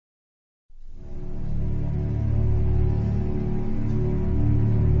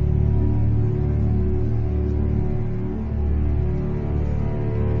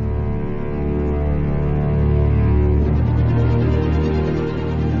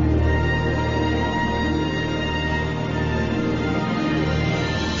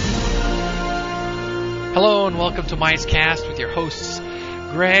Hello and welcome to Mice Cast with your hosts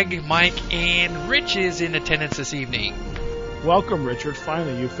Greg, Mike, and Rich is in attendance this evening. Welcome, Richard.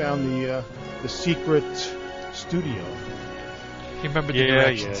 Finally, you found the secret studio. You remember the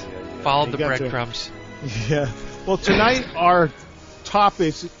directions. Followed the breadcrumbs. Yeah. Well, tonight our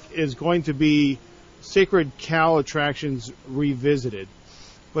topic is going to be Sacred Cow Attractions Revisited.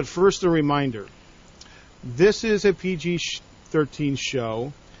 But first, a reminder. This is a PG-13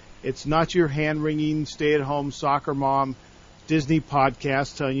 show. It's not your hand-wringing, stay-at-home soccer mom Disney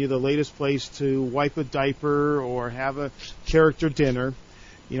podcast telling you the latest place to wipe a diaper or have a character dinner.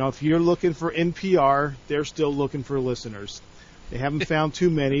 You know, if you're looking for NPR, they're still looking for listeners. They haven't found too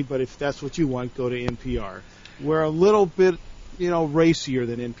many, but if that's what you want, go to NPR. We're a little bit, racier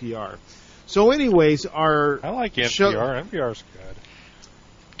than NPR. So anyways, I like NPR. Show, NPR's good.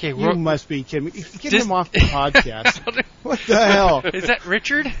 Okay, you must be kidding me. Get him off the podcast. What the hell? Is that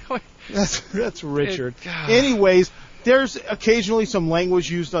Richard? That's Richard. Anyways, there's occasionally some language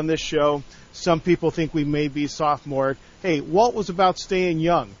used on this show. Some people think we may be sophomoric. Hey, Walt was about staying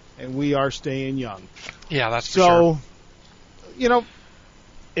young, and we are staying young. Yeah, that's for sure. So,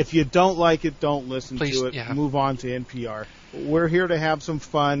 if you don't like it, don't listen Please, to it. Yeah. Move on to NPR. We're here to have some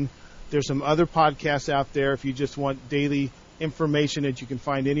fun. There's some other podcasts out there if you just want daily information that you can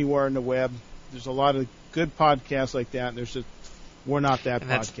find anywhere on the web. There's a lot of good podcasts like that, and we're not that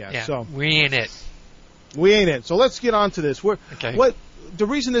podcast. Yeah, so we ain't it. We ain't it. So let's get on to this. Okay. The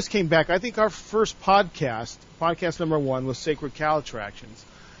reason this came back, I think our first podcast number 1, was Sacred Cow Attractions.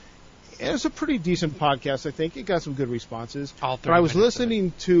 It was a pretty decent podcast, I think. It got some good responses. But I was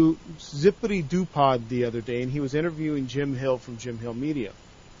listening to Zippity Doopod the other day, and he was interviewing Jim Hill from Jim Hill Media.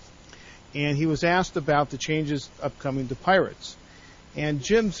 And he was asked about the changes upcoming to Pirates. And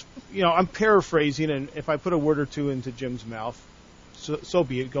Jim's, I'm paraphrasing, and if I put a word or two into Jim's mouth, so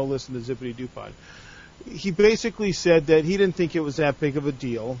be it. Go listen to Zippity Doopod. He basically said that he didn't think it was that big of a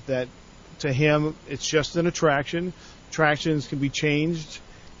deal, that to him it's just an attraction. Attractions can be changed,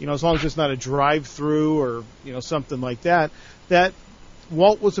 as long as it's not a drive-through or, something like that. That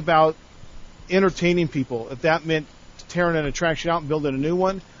Walt was about entertaining people. If that meant tearing an attraction out and building a new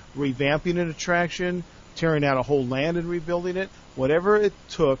one, revamping an attraction, tearing out a whole land and rebuilding it, whatever it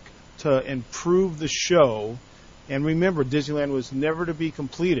took to improve the show. And remember, Disneyland was never to be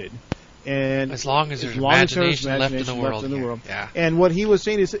completed. And as long as there's imagination left in the world. Yeah. And what he was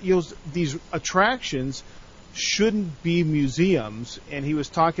saying is that these attractions shouldn't be museums. And he was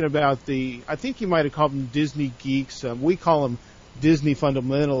talking about I think he might have called them Disney geeks. We call them Disney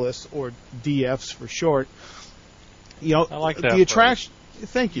fundamentalists, or DFs for short. I like that. The attraction.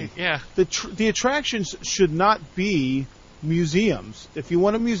 Thank you. Yeah. The attractions should not be museums. If you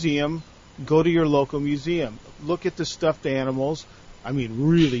want a museum, go to your local museum. Look at the stuffed animals. I mean,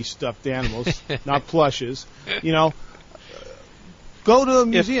 really stuffed animals, not plushes. Go to a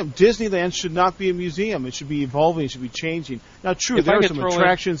museum. Disneyland should not be a museum. It should be evolving. It should be changing. Now, true, there are some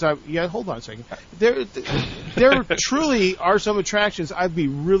attractions. Hold on a second. There truly are some attractions I'd be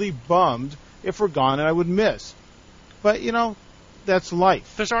really bummed if we're gone and I would miss. But that's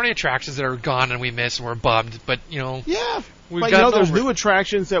life. There's already attractions that are gone and we miss and we're bummed, but Yeah, but there's new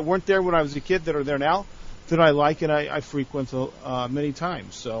attractions that weren't there when I was a kid that are there now that I like and I frequent many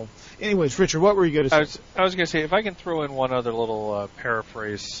times. So, anyways, Richard, what were you going to say? I was going to say, if I can throw in one other little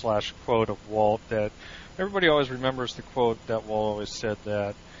paraphrase / quote of Walt, that everybody always remembers the quote that Walt always said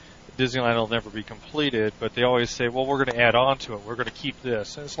that Disneyland will never be completed, but they always say, well, we're going to add on to it. We're going to keep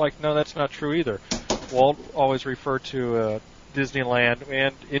this. And it's like, no, that's not true either. Walt always referred to Disneyland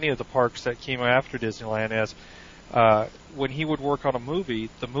and any of the parks that came after Disneyland as when he would work on a movie,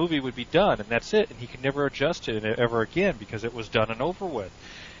 the movie would be done, and that's it, and he could never adjust it ever again because it was done and over with.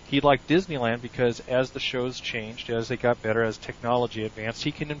 He liked Disneyland because as the shows changed, as they got better, as technology advanced,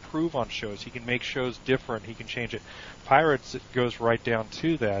 he can improve on shows. He can make shows different. He can change it. Pirates, it goes right down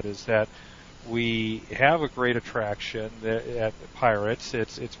to that, is that we have a great attraction at Pirates.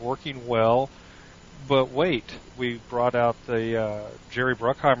 It's working well. But wait, we brought out Jerry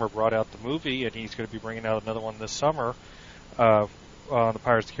Bruckheimer brought out the movie, and he's going to be bringing out another one this summer on the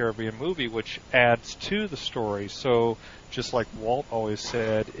Pirates of the Caribbean movie, which adds to the story. So just like Walt always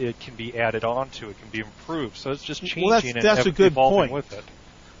said, it can be added on to, it can be improved. So it's just changing that's and a good evolving point. with it.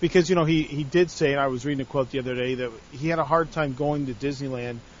 Because, he did say, and I was reading a quote the other day, that he had a hard time going to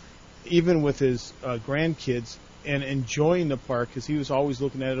Disneyland, even with his grandkids, and enjoying the park because he was always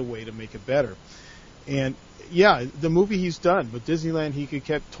looking at a way to make it better. And, yeah, the movie he's done, but Disneyland he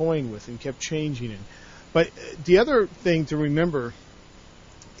kept toying with and kept changing it. But the other thing to remember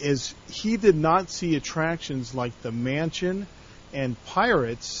is he did not see attractions like the Mansion and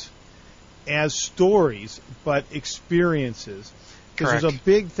Pirates as stories, but experiences. Because there's a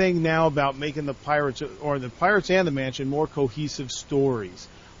big thing now about making the Pirates and the Mansion more cohesive stories.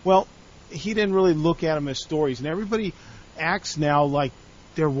 Well, he didn't really look at them as stories, and everybody acts now like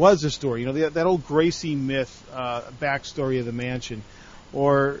there was a story. You know, that old Gracie myth backstory of the Mansion,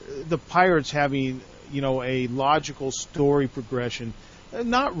 or the Pirates having, you know, a logical story progression.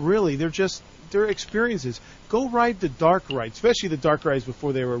 Not really. They're experiences. Go ride the dark rides, especially the dark rides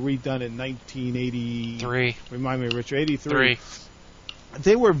before they were redone in 1983. Remind me, Richard, 83.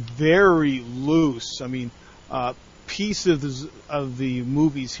 They were very loose. I mean, pieces of the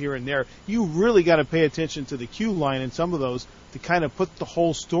movies here and there. You really got to pay attention to the queue line in some of those to kind of put the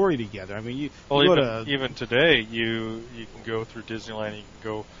whole story together. I mean, even today, you can go through Disneyland. You can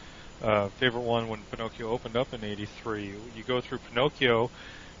go. Favorite one when Pinocchio opened up in '83. You go through Pinocchio.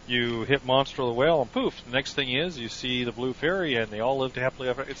 You hit Monster of the Whale, and poof, the next thing is you see the Blue Fairy, and they all lived happily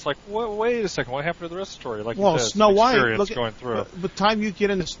ever. It's like, wait a second, what happened to the rest of the story? Like, well, Snow White, look, going through. By the time you get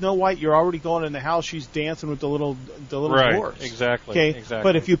into Snow White, you're already going in the house. She's dancing with the little right, horse. Exactly. Okay, exactly.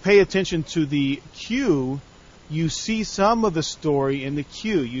 But if you pay attention to the queue, you see some of the story in the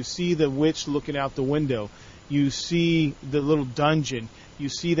queue. You see the witch looking out the window. You see the little dungeon. You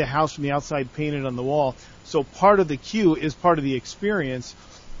see the house from the outside painted on the wall. So part of the queue is part of the experience.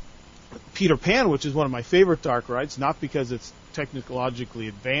 Peter Pan, which is one of my favorite dark rides, not because it's technologically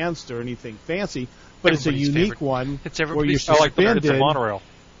advanced or anything fancy, but it's a unique one. It's where you're suspended. I like the monorail.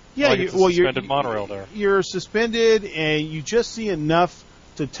 Yeah, suspended monorail there. You're suspended, and you just see enough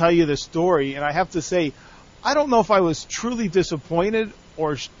to tell you the story. And I have to say, I don't know if I was truly disappointed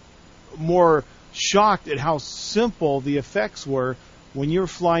or more shocked at how simple the effects were when you're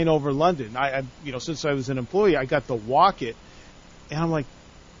flying over London. I since I was an employee, I got to walk it, and I'm like,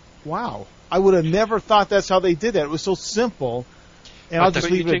 wow, I would have never thought that's how they did that. It was so simple, and I'll just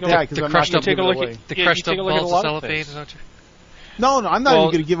leave it at that because I'm not going to give it away. The crushed up balls of cellophane. No, I'm not even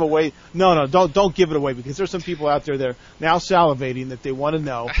going to give away. No, don't give it away because there's some people out there that are now salivating that they want to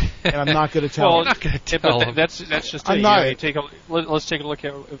know, and I'm not going to tell them. I'm not going to tell them. That's just it. Let's take a look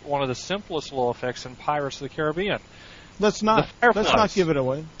at one of the simplest little effects in Pirates of the Caribbean. Let's not give it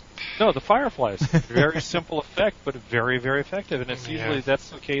away. No, the fireflies. Very simple effect, but very, very effective. And it's usually that's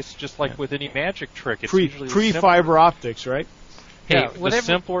the case just like with any magic trick. It's usually pre-fiber optics, right? Hey, the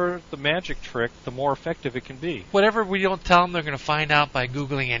simpler the magic trick, the more effective it can be. Whatever we don't tell them, they're going to find out by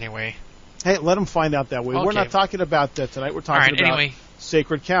Googling anyway. Hey, let them find out that way. Okay. We're not talking about that tonight. We're talking about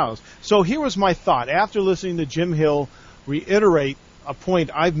sacred cows. So here was my thought. After listening to Jim Hill reiterate a point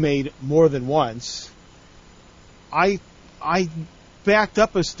I've made more than once, I backed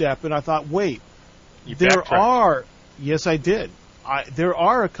up a step and I thought, wait, yes, I did. There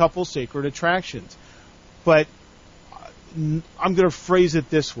are a couple sacred attractions, but I'm going to phrase it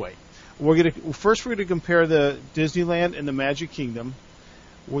this way. We're going to compare the Disneyland and the Magic Kingdom.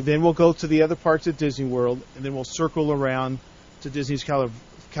 Then we'll go to the other parts of Disney World, and then we'll circle around to Disney's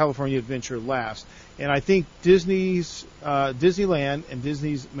California Adventure last. And I think Disney's Disneyland and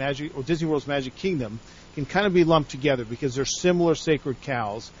Disney World's Magic Kingdom can kind of be lumped together because they're similar sacred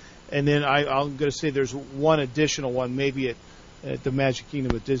cows. And then I'm going to say there's one additional one, maybe at the Magic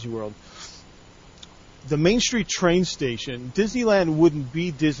Kingdom at Disney World. The Main Street train station, Disneyland wouldn't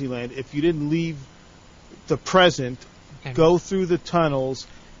be Disneyland if you didn't leave the present, go through the tunnels,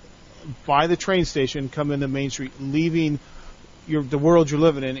 by the train station, come into Main Street, leaving the world you're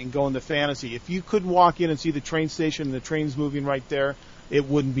living in and go into fantasy. If you couldn't walk in and see the train station and the trains moving right there, it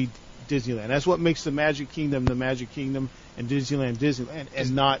wouldn't be Disneyland. That's what makes the Magic Kingdom, and Disneyland,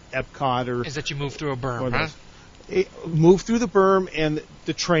 and not Epcot is that you move through a berm, huh? Move through the berm, and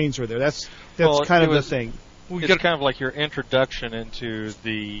the trains are there. That's kind of the thing. It's kind of like your introduction into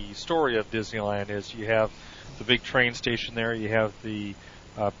the story of Disneyland. Is you have the big train station there, you have the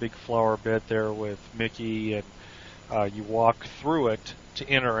big flower bed there with Mickey, and you walk through it to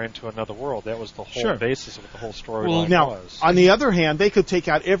enter into another world. That was the whole basis of what the whole storyline was. On the other hand, they could take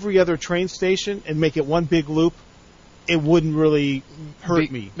out every other train station and make it one big loop. It wouldn't really hurt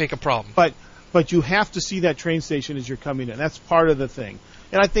me. Make a problem. But you have to see that train station as you're coming in. That's part of the thing.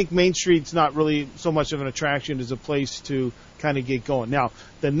 And I think Main Street's not really so much of an attraction as a place to kind of get going. Now,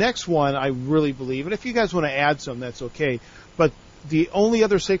 the next one I really believe, and if you guys want to add some, that's okay. But the only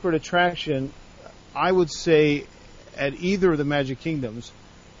other sacred attraction, I would say, at either of the Magic Kingdoms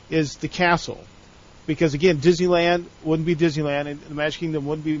is the castle. Because, again, Disneyland wouldn't be Disneyland, and the Magic Kingdom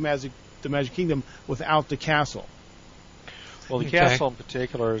wouldn't be the Magic Kingdom without the castle. Well, the castle in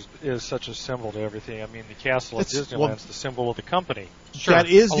particular is such a symbol to everything. I mean, the castle at Disneyland is the symbol of the company. Sure. That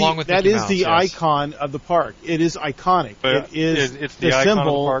is the icon of the park. It is iconic. But it's the icon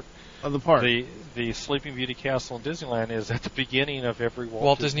symbol of the park. of the park. The Sleeping Beauty Castle in Disneyland is at the beginning of every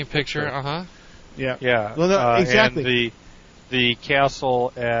Walt Disney picture. Yeah. Yeah. Well, no, exactly. And the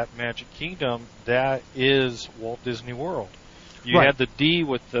castle at Magic Kingdom, that is Walt Disney World. You had the D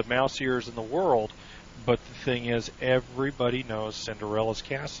with the mouse ears in the world, but the thing is, everybody knows Cinderella's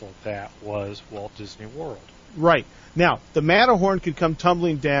castle. That was Walt Disney World. Right. Now, the Matterhorn could come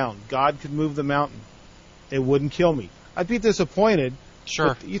tumbling down. God could move the mountain. It wouldn't kill me. I'd be disappointed.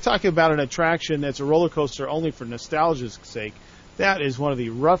 Sure. You're talking about an attraction that's a roller coaster only for nostalgia's sake. That is one of the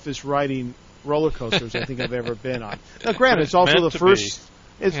roughest riding roller coasters I think I've ever been on. Now, granted, it's also the first.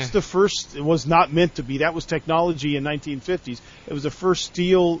 It's the first. It was not meant to be. That was technology in 1950s. It was the first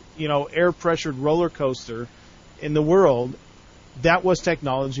steel, air pressured roller coaster in the world. That was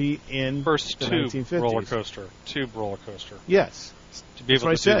technology in first the 1950s. Tube roller coaster. Yes. To be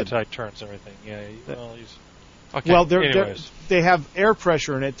able to do the tight turns and everything. Yeah. Okay. Well, they have air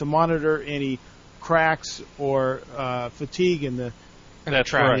pressure in it to monitor any cracks or fatigue in the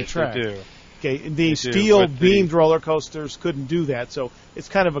track. They do. Okay, the steel beamed roller coasters couldn't do that, so it's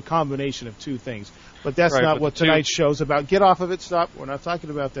kind of a combination of two things. But that's not what tonight's show's about. Get off of it. Stop. We're not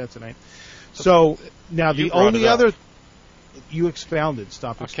talking about that tonight. So now the only other you expounded.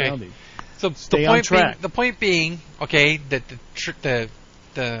 Stop expounding. So stay on track. The point being, okay, that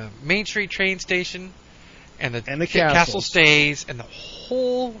the Main Street train station and the castle stays, and the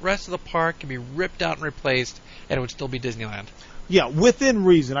whole rest of the park can be ripped out and replaced, and it would still be Disneyland. Yeah, within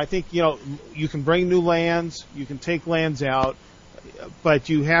reason. I think you can bring new lands, you can take lands out, but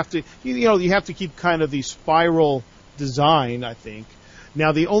you have to you have to keep kind of the spiral design, I think.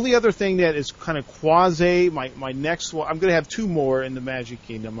 Now the only other thing that is kind of quasi my next one, I'm going to have two more in the Magic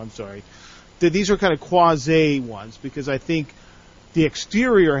Kingdom. I'm sorry, these are kind of quasi ones because I think the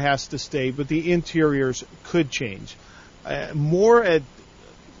exterior has to stay, but the interiors could change. More at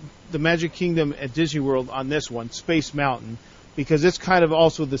the Magic Kingdom at Disney World on this one, Space Mountain. Because it's kind of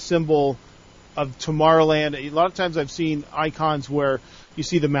also the symbol of Tomorrowland. A lot of times I've seen icons where you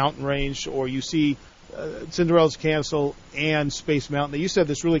see the mountain range or you see Cinderella's Castle and Space Mountain. They used to have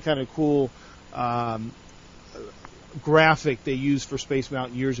this really kind of cool graphic they used for Space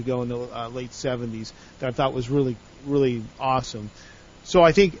Mountain years ago in the late 70s that I thought was really, really awesome. So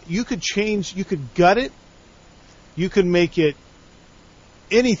I think you could gut it, you could make it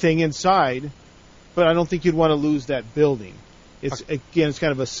anything inside, but I don't think you'd want to lose that building. It's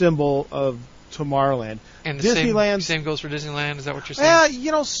kind of a symbol of Tomorrowland. And the Disneyland same goes for Disneyland. Is that what you're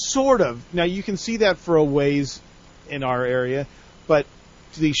saying? Sort of. Now you can see that for a ways in our area, but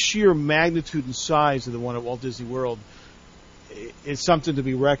the sheer magnitude and size of the one at Walt Disney World is something to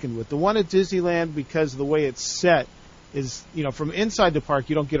be reckoned with. The one at Disneyland, because of the way it's set, is from inside the park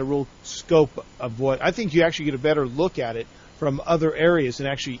you don't get a real scope of what. I think you actually get a better look at it from other areas than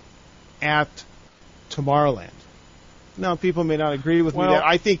actually at Tomorrowland. Now, people may not agree with me there.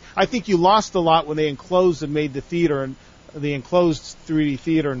 I think you lost a lot when they enclosed and made the theater and the enclosed 3D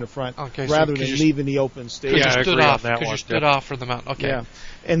theater in the front rather than leaving the open stage. Yeah, because you stood off from the mountain. Okay. Yeah.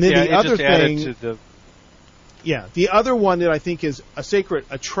 And then the other thing, the other one that I think is a sacred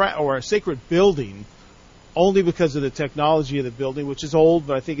a sacred building, only because of the technology of the building, which is old,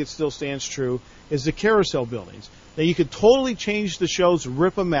 but I think it still stands true, is the carousel buildings. Now, you could totally change the shows,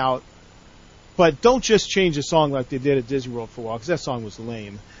 rip them out, but don't just change the song like they did at Disney World for a while, because that song was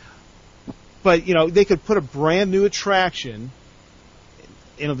lame. But, they could put a brand new attraction.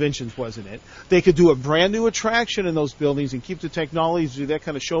 Innovations wasn't it. They could do a brand new attraction in those buildings and keep the technology to do that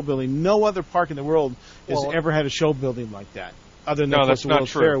kind of show building. No other park in the world has ever had a show building like that, other than the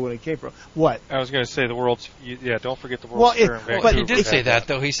World's Fair when it came from. What? I was going to say the World's. Yeah, don't forget the World's Fair in Vancouver. But he did say that,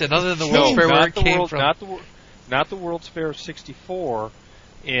 though. He said other than the World's Fair where it came from. Not the World's Fair of '64.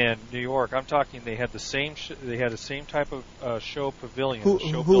 In New York, I'm talking. They had the same. They had the same type of show pavilion.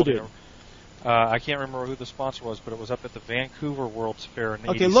 Who did? I can't remember who the sponsor was, but it was up at the Vancouver World's Fair in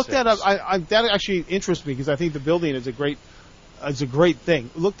 '86. Okay, look that up. That actually interests me because I think the building is a great thing.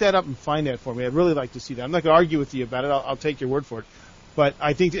 Look that up and find that for me. I'd really like to see that. I'm not going to argue with you about it. I'll take your word for it. But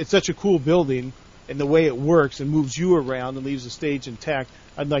I think it's such a cool building and the way it works and moves you around and leaves the stage intact.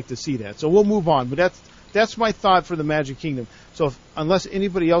 I'd like to see that. So we'll move on. But that's my thought for the Magic Kingdom. So unless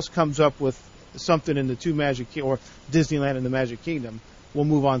anybody else comes up with something in the two or Disneyland and the Magic Kingdom, we'll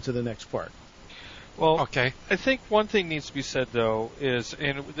move on to the next part. Well, okay. I think one thing needs to be said, though, is,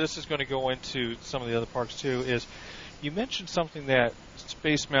 and this is going to go into some of the other parks, too, is you mentioned something that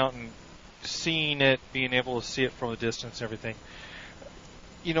Space Mountain, seeing it, being able to see it from a distance and everything.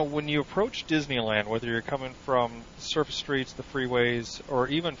 When you approach Disneyland, whether you're coming from the surface streets, the freeways, or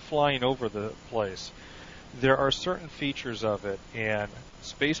even flying over the place, there are certain features of it, and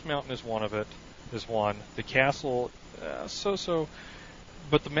Space Mountain is one of it. Is one. The castle, so.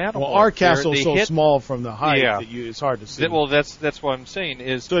 But the Matterhorn. Well, our castle is so small from the height that it's hard to see. Well, that's what I'm saying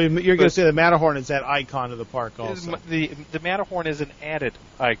is. So you're going to say the Matterhorn is that icon of the park also? The Matterhorn is an added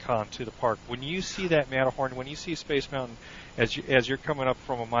icon to the park. When you see that Matterhorn, when you see Space Mountain, as you're coming up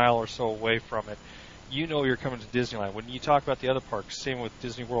from a mile or so away from it, you know you're coming to Disneyland. When you talk about the other parks, same with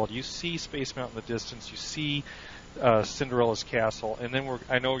Disney World, you see Space Mountain in the distance. You see Cinderella's castle, and then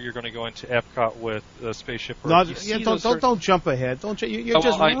I know you're going to go into Epcot with Spaceship Earth. Don't jump ahead. You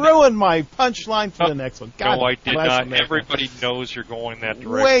just ruined my punchline for the next one. God, no, I did not. Everybody knows you're going that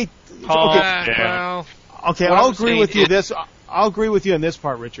direction. Wait. Okay, I'll agree with you. I'll agree with you on this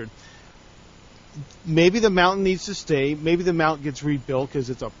part, Richard. Maybe the mountain needs to stay. Maybe the mountain gets rebuilt because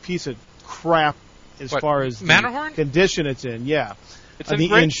it's a piece of crap as far as Matterhorn? The condition it's in. Yeah, it's in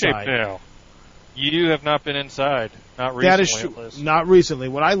great shape now. You have not been inside. Not recently. That is true. Not recently.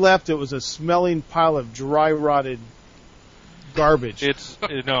 When I left, it was a smelling pile of dry, rotted garbage. It's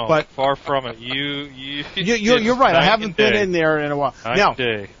but far from it. You're right. I haven't been in there in a while. Now,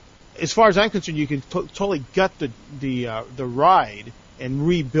 as far as I'm concerned, you can totally gut the ride and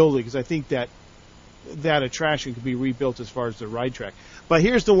rebuild it because I think that attraction could be rebuilt as far as the ride track. But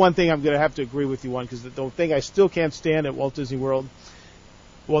here's the one thing I'm going to have to agree with you on because the thing I still can't stand at Walt Disney World.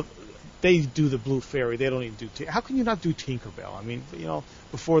 Well. They do the Blue Fairy. They don't even do. How can you not do Tinkerbell? I mean,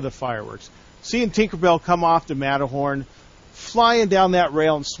 before the fireworks, seeing Tinkerbell come off the Matterhorn, flying down that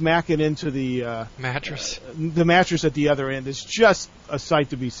rail and smacking into the mattress, the mattress at the other end is just a sight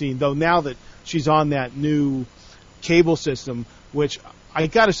to be seen. Though now that she's on that new cable system, which I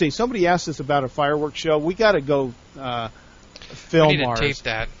got to say, somebody asked us about a fireworks show. We got to go film we need ours. To tape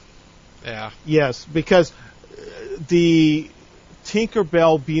that. Yeah. Yes, because the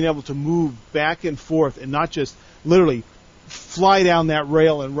Tinkerbell being able to move back and forth and not just literally fly down that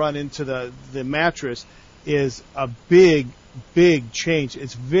rail and run into the mattress is a big change.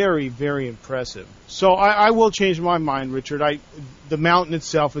 It's very, very impressive. So I will change my mind, Richard. The mountain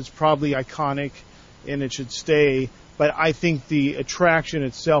itself is probably iconic and it should stay, but I think the attraction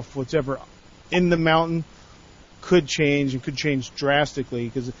itself, whatever in the mountain, could change and could change drastically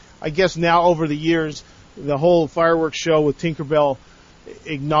because I guess now over the years the whole fireworks show with Tinkerbell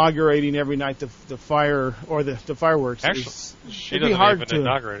inaugurating every night the fire or the fireworks. Actually, she doesn't even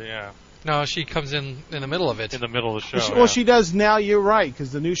inaugurate it, yeah. No, she comes in the middle of it. In the middle of the show. Well, she does now. You're right,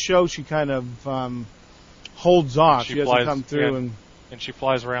 because the new show she kind of holds off. She doesn't come through and she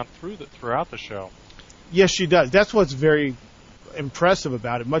flies around throughout the show. Yes, she does. That's what's very impressive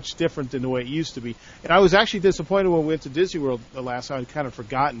about it. Much different than the way it used to be. And I was actually disappointed when we went to Disney World the last time. I'd kind of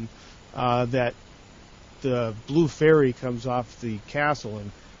forgotten that the Blue Fairy comes off the castle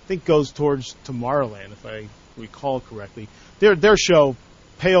and I think goes towards Tomorrowland, if I recall correctly. Their show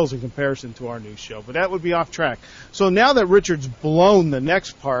pales in comparison to our new show, but that would be off track. So now that Richard's blown the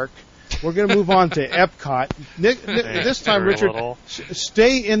next park, we're going to move on to Epcot. This time, Richard,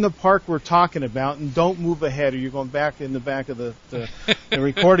 stay in the park we're talking about and don't move ahead or you're going back in the back of the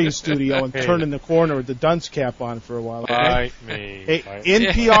recording studio and turning the corner with the dunce cap on for a while. Bite me. Hey,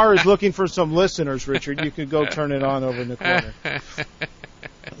 NPR is looking for some listeners, Richard. You could go turn it on over in the corner.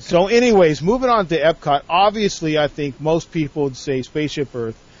 So anyways, moving on to Epcot, obviously I think most people would say Spaceship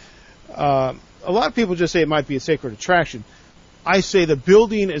Earth. A lot of people just say it might be a sacred attraction. I say the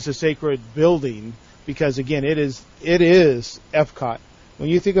building is a sacred building because, again, it is Epcot. When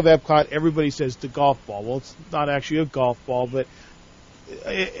you think of Epcot, everybody says the golf ball. Well, it's not actually a golf ball, but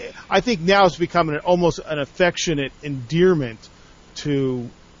I think now it's becoming almost an affectionate endearment to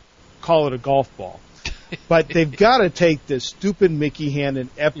call it a golf ball. But they've got to take this stupid Mickey hand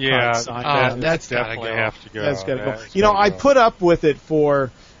and Epcot sign. That's definitely have to go. That's got to go. I put up with it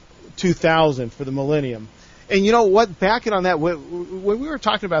for 2000 for the Millennium. And you know what? Backing on that, when we were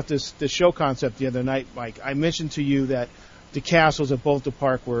talking about this show concept the other night, Mike, I mentioned to you that the castles at both the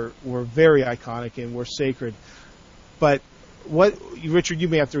park were very iconic and were sacred. But Richard, you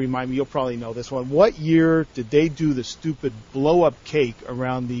may have to remind me. You'll probably know this one. What year did they do the stupid blow-up cake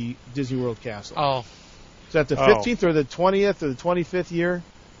around the Disney World castle? Oh, is that the 15th or the 20th or the 25th year?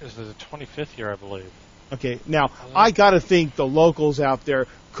 It was the 25th year, I believe. Okay, now I got to think the locals out there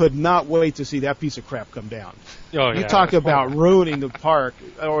could not wait to see that piece of crap come down. Oh, yeah. You talk about ruining the park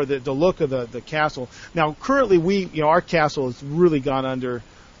or the look of the castle. Now, currently, our castle has really gone under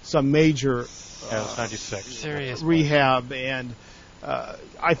some major '96 serious rehab, and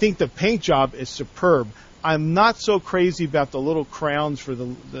I think the paint job is superb. I'm not so crazy about the little crowns for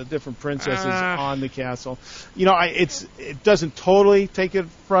the different princesses on the castle. It doesn't totally take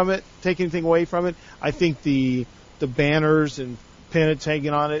anything away from it. I think the banners and pennants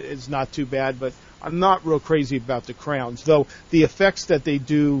hanging on it is not too bad, but I'm not real crazy about the crowns. Though the effects that they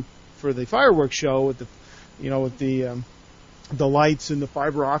do for the fireworks show with the lights and the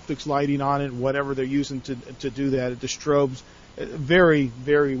fiber optics lighting on it, whatever they're using to do that, the strobes, very,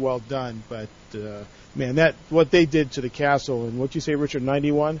 very well done. But man, that what they did to the castle, and what you say, Richard,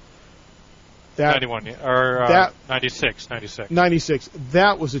 91? 91, or 96. 96.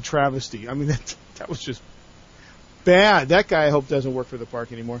 That was a travesty. I mean, that was just bad. That guy, I hope, doesn't work for the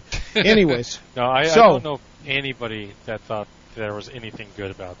park anymore. Anyways. No, I don't know anybody that thought there was anything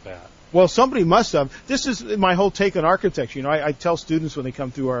good about that. Well, somebody must have. This is my whole take on architecture. I tell students when they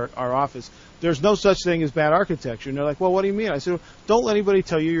come through our office, there's no such thing as bad architecture. And they're like, well, what do you mean? I said, well, don't let anybody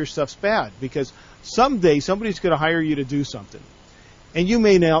tell you your stuff's bad, because someday somebody's going to hire you to do something. And you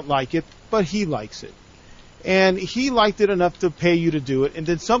may not like it, but he likes it. And he liked it enough to pay you to do it, and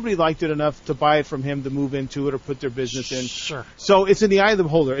then somebody liked it enough to buy it from him to move into it or put their business in. Sure. So it's in the eye of the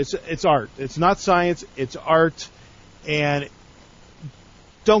beholder. It's art. It's not science. It's art. And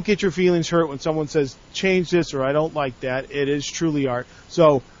don't get your feelings hurt when someone says, change this or I don't like that. It is truly art.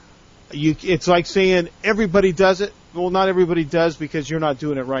 So it's like saying everybody does it. Well, not everybody does, because you're not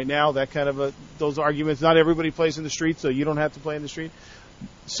doing it right now. That kind of those arguments. Not everybody plays in the street, so you don't have to play in the street.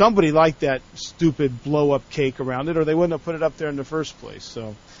 Somebody liked that stupid blow-up cake around it, or they wouldn't have put it up there in the first place.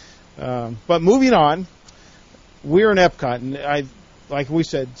 So, but moving on, we're in Epcot, and like we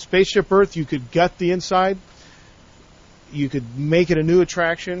said, Spaceship Earth, you could gut the inside. You could make it a new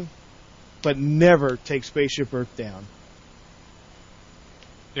attraction, but never take Spaceship Earth down.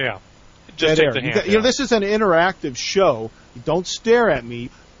 Yeah. Just take the hand down. This is an interactive show. Don't stare at me.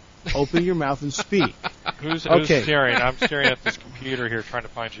 Open your mouth and speak. Who's staring? I'm staring at this computer here trying to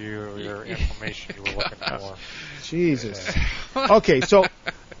find your information you were looking for. Jesus. Okay, so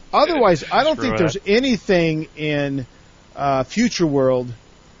otherwise, I don't think there's anything in Future World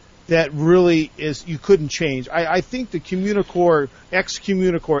that really is you couldn't change. I think the Communicore,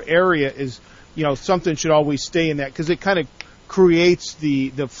 ex-Communicore area is, something should always stay in that, because it kind of creates the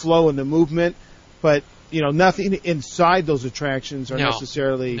flow and the movement, but nothing inside those attractions are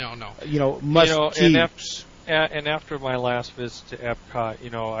necessarily must keeps. And after my last visit to Epcot,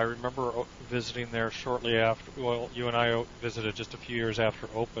 I remember visiting there shortly after. Well, you and I visited just a few years after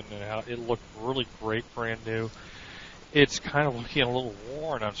it opened, and how it looked really great, brand new. It's kind of looking a little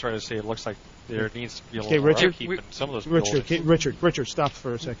worn. I'm sorry to say, it looks like there needs to be a little upkeep in some of those buildings. Richard, stop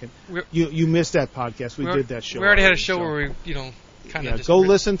for a second. You missed that podcast. We did that show. We already had a show where we, kind of go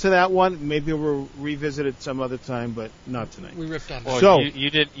listen to that one. Maybe we'll revisit it some other time, but not tonight. We ripped on that. Well, so you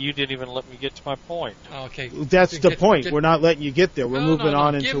didn't even let me get to my point. Oh, okay. That's the point. We're not letting you get there. We're moving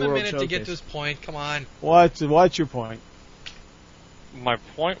on into World Showcase. Give him a minute to get to his point. Come on. What's your point? My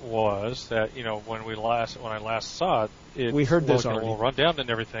point was that when I last saw it, we heard this already. A little rundown and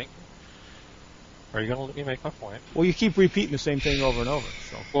everything. Are you going to let me make my point? Well, you keep repeating the same thing over and over.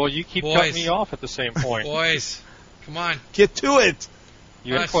 So. Well, you keep cutting me off at the same point. Boys, come on. Get to it.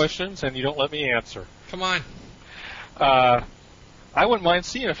 You have questions and you don't let me answer. Come on. I wouldn't mind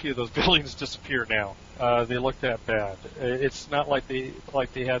seeing a few of those buildings disappear now. They look that bad. It's not like they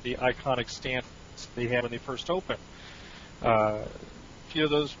had the iconic stands they had when they first opened. A few of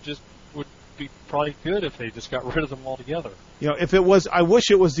those just would be probably good if they just got rid of them altogether. If it was, I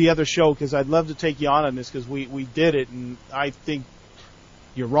wish it was the other show, because I'd love to take you on this, because we did it, and I think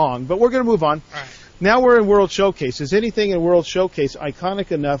you're wrong. But we're going to move on. All right. Now we're in World Showcase. Is anything in World Showcase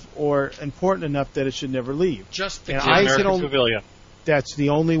iconic enough or important enough that it should never leave? Just the American Pavilion. That's the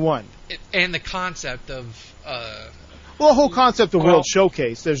only one. And the concept of... well, the whole concept of World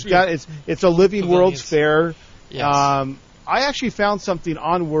Showcase. It's a living World's Fair. Yes. I actually found something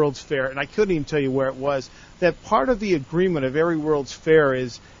on World's Fair, and I couldn't even tell you where it was, that part of the agreement of every World's Fair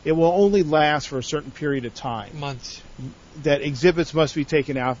is it will only last for a certain period of time. Months. That exhibits must be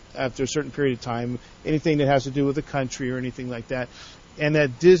taken out after a certain period of time, anything that has to do with the country or anything like that. And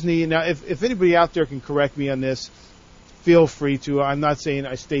that Disney, now if anybody out there can correct me on this, feel free to. I'm not saying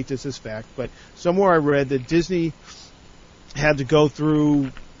I state this as fact, but somewhere I read that Disney had to go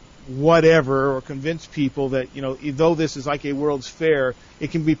through whatever or convince people that, though this is like a World's Fair,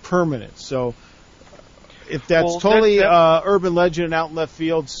 it can be permanent. So if that's urban legend and out in left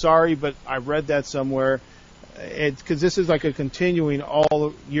field, sorry, but I read that somewhere. Because this is like a continuing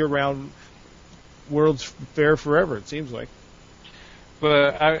all year-round World's Fair forever, it seems like.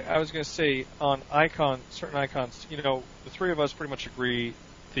 But I was going to say, on certain icons, the three of us pretty much agree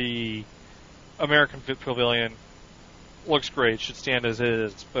the American Pavilion looks great, should stand as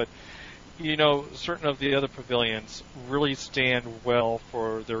is, but certain of the other pavilions really stand well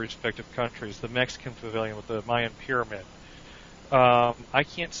for their respective countries. The Mexican pavilion with the Mayan pyramid. I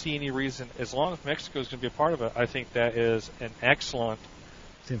can't see any reason, as long as Mexico is going to be a part of it, I think that is an excellent.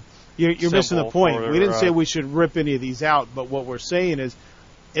 You're missing the point. We didn't say we should rip any of these out, but what we're saying is,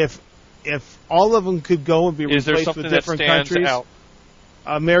 if all of them could go and be replaced with different countries,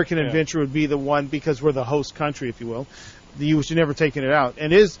 American Adventure would be the one, because we're the host country, if you will. You should never taken it out.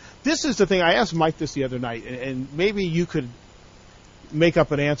 And this is the thing. I asked Mike this the other night, and maybe you could make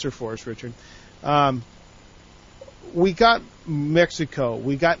up an answer for us, Richard. We got Mexico,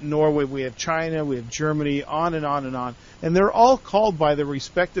 we got Norway, we have China, we have Germany, on and on and on, and they're all called by the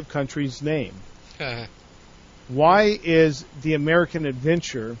respective country's name. Why is the American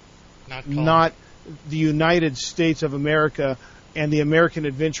Adventure not the United States of America, and the American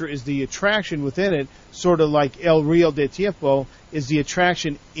Adventure is the attraction within it, sort of like El Rio de Tiempo is the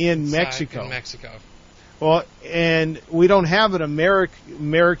attraction in Mexico? Well, and we don't have an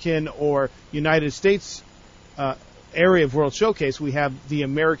American or United States area of World Showcase. We have the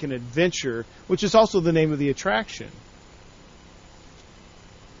American Adventure, which is also the name of the attraction.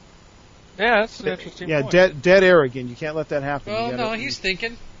 Yeah, that's an interesting point. Dead air again. You can't let that happen. Well, no, he's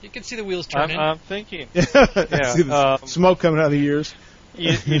thinking. You can see the wheels turning. I'm thinking. See the smoke coming out of the ears.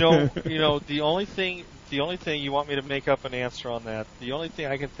 The only thing you want me to make up an answer on that, the only thing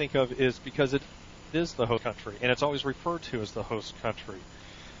I can think of is because it is the host country, and it's always referred to as the host country.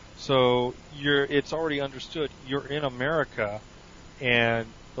 So it's already understood you're in America, and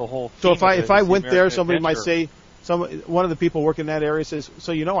the whole. So if I went there, somebody might say, one of the people working in that area says,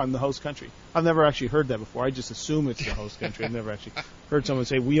 "So I'm the host country." I've never actually heard that before. I just assume it's the host country. I've never actually heard someone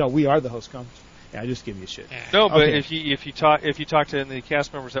say, "We are the host country." Yeah, I just give you shit. No, but if you talk to the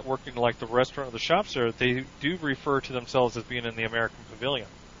cast members that work in like the restaurant or the shops there, they do refer to themselves as being in the American Pavilion.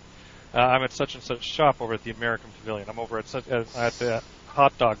 I'm at such and such shop over at the American Pavilion. I'm over at the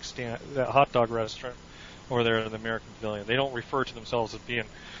hot dog stand, that hot dog restaurant over there in the American Pavilion. They don't refer to themselves as being,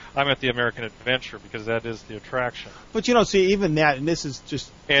 I'm at the American Adventure, because that is the attraction. But see, even that, and this is just,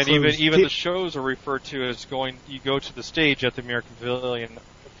 and even the shows are referred to as you go to the stage at the American Pavilion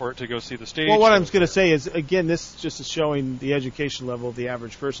to go see the stage. Well, what I'm going to say is, again, this just is showing the education level of the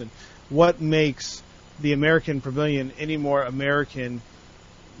average person. What makes the American Pavilion any more American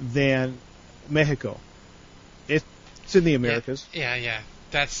than Mexico? It's in the Americas. Yeah.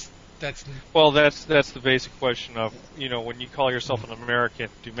 That's well, that's the basic question of, when you call yourself an American,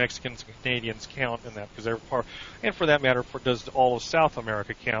 do Mexicans and Canadians count in that? Because they're part, and for that matter, does all of South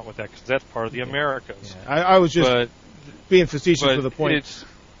America count with that? Because that's part of the Americas. Yeah. I was just being facetious with the point.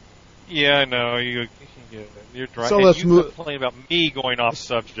 I know you're driving. So let's move. Complaining about me going off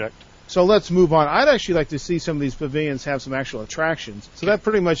subject. So let's move on. I'd actually like to see some of these pavilions have some actual attractions. So that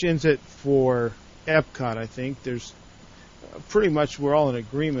pretty much ends it for Epcot, I think. There's pretty much, we're all in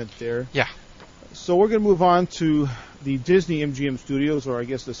agreement there. Yeah. So we're going to move on to the Disney MGM Studios, or I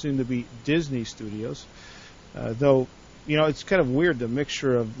guess the soon-to-be Disney Studios. Though, it's kind of weird, the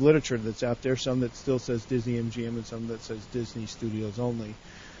mixture of literature that's out there, some that still says Disney MGM and some that says Disney Studios only.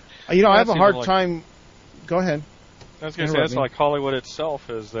 I have a hard time. Go ahead. I was going to say, that's like Hollywood itself,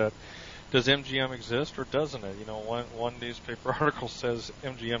 is that, does MGM exist or doesn't it? One newspaper article says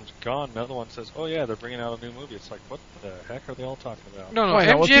MGM's gone, another one says, oh yeah, they're bringing out a new movie. It's like, what the heck are they all talking about? No,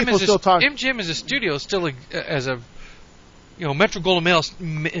 MGM is a studio, still as a, Metro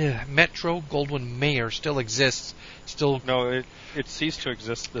Goldwyn Mayer still exists. No, it ceased to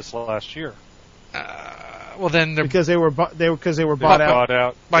exist this last year. Well, then because they were bought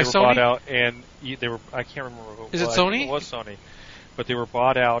out by Sony. Bought out, and they were. I can't remember. Is it Sony? It was Sony, but they were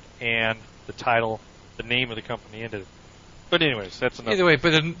bought out, and the name of the company ended. But anyways, that's another. Either way,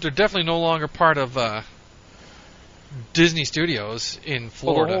 but they're definitely no longer part of Disney Studios in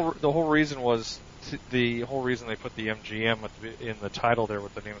Florida. Well, the whole reason was the whole reason they put the MGM in the title there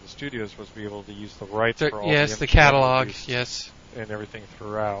with the name of the studios was to be able to use the rights for all the catalog, and everything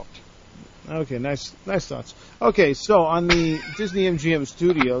throughout. Okay, nice thoughts. Okay, so on the Disney MGM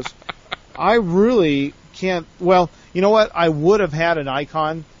Studios, I really can't. Well, you know what? I would have had an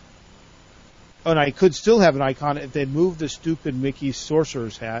icon, and I could still have an icon if they'd moved the stupid Mickey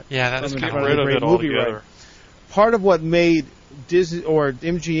Sorcerer's hat. Yeah, that's get rid of it altogether. Part of what made Disney or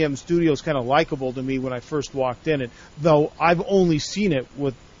MGM Studios kind of likable to me when I first walked in it, though I've only seen it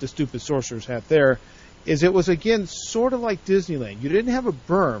with the stupid Sorcerer's hat there, is it was again sort of like Disneyland. You didn't have a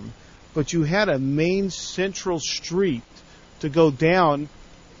berm, but you had a main central street to go down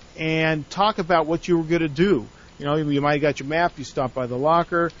and talk about what you were going to do. You know, you might have got your map, you stop by the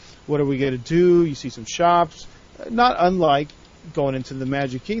locker, what are we going to do? You see some shops, not unlike going into the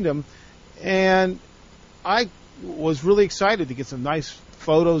Magic Kingdom. And I was really excited to get some nice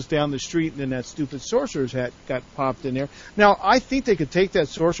photos down the street, and then that stupid sorcerer's hat got popped in there. Now, I think they could take that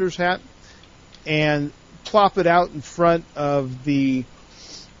sorcerer's hat and plop it out in front of the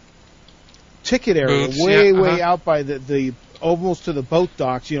ticket area, booths, way out by the almost to the boat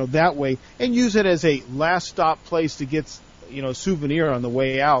docks, you know, that way, and use it as a last stop place to get, you know, a souvenir on the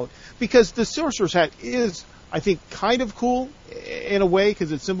way out. Because the sorcerer's hat is, I think, kind of cool in a way,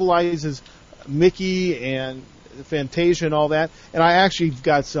 because it symbolizes Mickey and Fantasia and all that. And I actually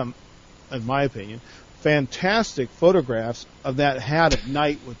got some, in my opinion, fantastic photographs of that hat at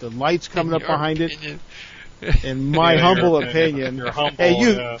night with the lights coming up behind it. In my humble opinion,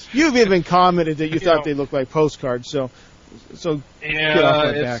 hey, you've even commented that you thought they looked like postcards. So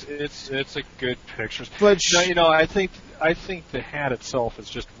yeah, it's a good picture. But I think the hat itself is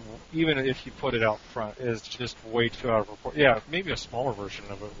just, even if you put it out front, is just way too out of proportion. Yeah, maybe a smaller version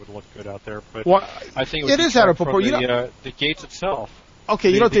of it would look good out there, but I think it is out of proportion. The gates itself. Okay,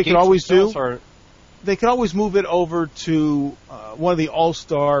 you know what they could always do? They could always move it over to one of the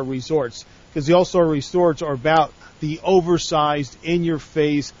All-Star resorts, because the All-Star resorts are about the oversized,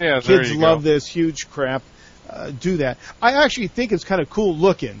 in-your-face, kids love this huge crap. Do that. I actually think it's kind of cool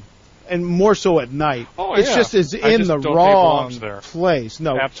looking, and more so at night. Oh, it's just in the wrong place.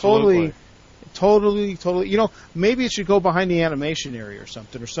 No, absolutely. Totally. You know, maybe it should go behind the animation area or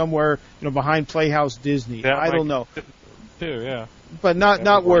something, or somewhere, you know, behind Playhouse Disney. I don't know. Too, yeah. But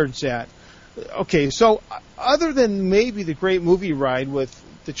not where it's at. Okay, so other than maybe the Great Movie Ride with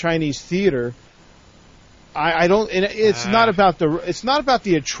the Chinese Theater, I don't. And it's not about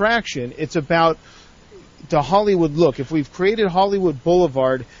the attraction. It's about the Hollywood look. If we've created Hollywood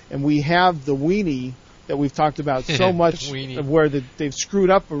Boulevard and we have the weenie that we've talked about so much, of where they've screwed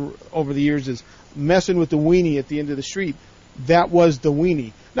up over the years, is messing with the weenie at the end of the street. That was the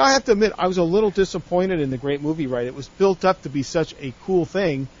weenie. Now, I have to admit, I was a little disappointed in the Great Movie Ride. It was built up to be such a cool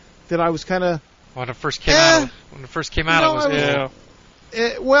thing that I was kind of... When it first came out, it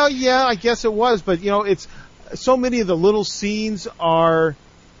was well, yeah, I guess it was. But, you know, it's so many of the little scenes are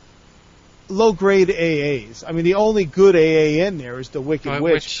low-grade AAs. I mean, the only good AA in there is the Wicked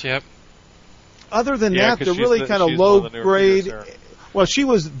Witch. Yep. Other than that, they're really kind of low-grade. Well, she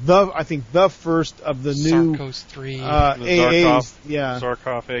was the first of the new Sarkos 3 AAs.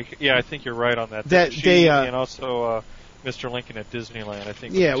 Zarkov. Yeah, I think you're right on that. And also Mr. Lincoln at Disneyland. I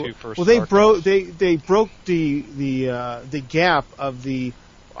think the two first. Well, they broke the gap of the.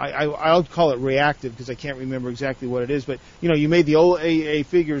 I'll call it reactive because I can't remember exactly what it is, but you know, you made the old AA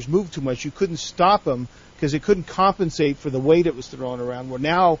figures move too much. You couldn't stop them because it couldn't compensate for the weight it was throwing around. Where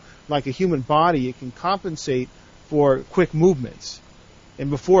now, like a human body, it can compensate for quick movements,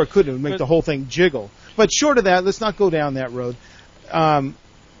 and before it couldn't. It would make the whole thing jiggle. But short of that, let's not go down that road,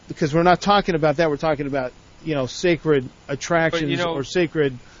 because we're not talking about that. We're talking about, you know, sacred attractions or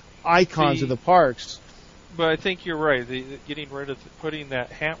sacred icons of the parks. But I think you're right. Getting rid of putting that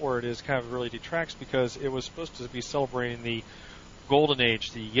hat where it is kind of really detracts, because it was supposed to be celebrating the golden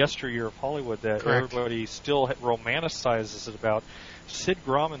age, the yesteryear of Hollywood that everybody still romanticizes it about. Sid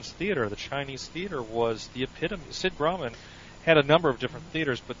Grauman's theater, the Chinese theater, was the epitome. Sid Grauman had a number of different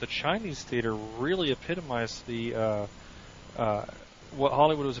theaters, but the Chinese theater really epitomized the what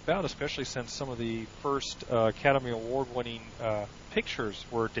Hollywood was about, especially since some of the first Academy Award-winning pictures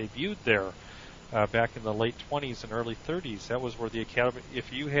were debuted there. Back in the late 20s and early 30s. That was where the Academy,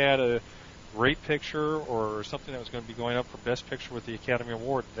 if you had a great picture or something that was going to be going up for Best Picture with the Academy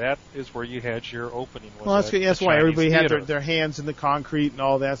Award, that is where you had your opening. Well, that's why everybody had their hands in the concrete and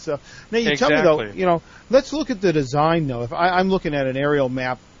all that stuff. Now, you tell me, though, you know, let's look at the design, though. If I'm looking at an aerial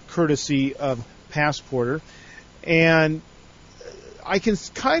map courtesy of Passporter, and I can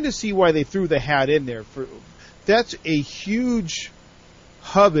kind of see why they threw the hat in there. That's a huge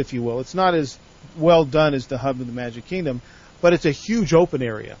hub, if you will. It's not as well done as the hub of the Magic Kingdom, but it's a huge open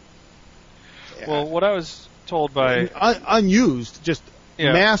area. Well, what I was told by unused, just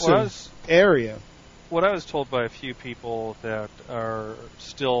massive area. What I was told by a few people that are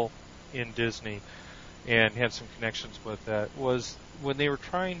still in Disney and had some connections with that was when they were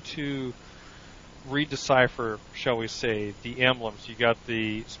trying to redecipher, shall we say, the emblems. You got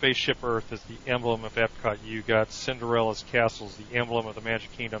the Spaceship Earth as the emblem of Epcot. You got Cinderella's Castle as the emblem of the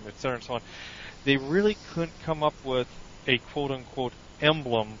Magic Kingdom, etc., and so on. They really couldn't come up with a quote-unquote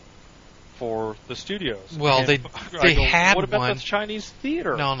emblem for the studios. Well, they had one. What about one. the Chinese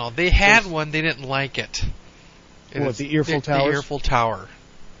theater? No, they had one. They didn't like it. What, the Earful Towers? The Earful Tower.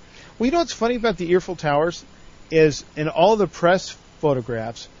 Well, you know what's funny about the Earful Towers? is in all the press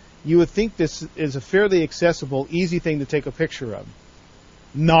photographs, you would think this is a fairly accessible, easy thing to take a picture of.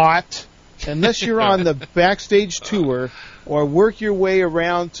 Not. Unless you're on the backstage tour or work your way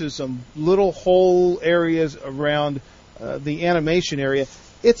around to some little hole areas around the animation area,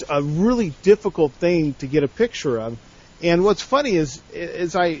 it's a really difficult thing to get a picture of. And what's funny is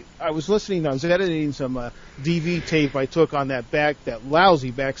I was listening, I was editing some DV tape I took on that lousy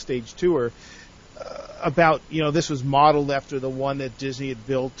backstage tour about, this was modeled after the one that Disney had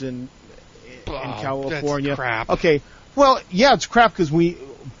built in California. That's crap. Okay, well, yeah, it's crap because we've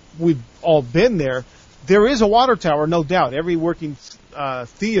all been there. There is a water tower, no doubt. Every working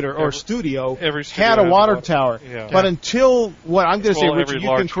theater or studio had a water tower. Yeah. But until what I'm going to say, Richard, you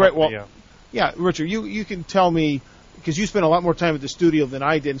can correct. Yeah, Richard, you can tell me, because you spent a lot more time at the studio than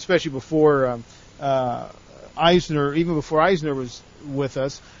I did, especially before Eisner, even before Eisner was with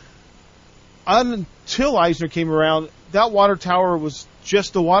us. Until Eisner came around, that water tower was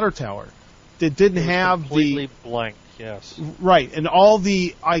just a water tower. It didn't have completely blank. Yes. Right, and all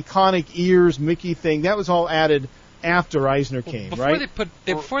the iconic ears, Mickey thing, that was all added after Eisner came, right?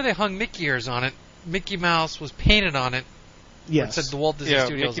 Before they hung Mickey ears on it, Mickey Mouse was painted on it. Yes. It said the Walt Disney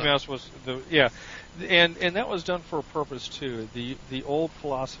Studios. Mickey Mouse was and that was done for a purpose too. The old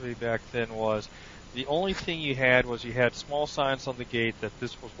philosophy back then was the only thing you had small signs on the gate that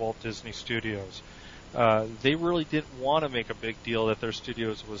this was Walt Disney Studios. They really didn't want to make a big deal that their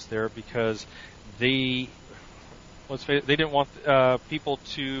studios was there because they didn't want people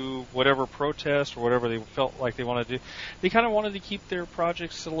to whatever protest or whatever they felt like they wanted to do. They kind of wanted to keep their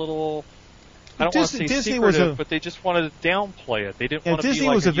projects a little. I don't want to say Disney secretive, but they just wanted to downplay it. They didn't want to Disney be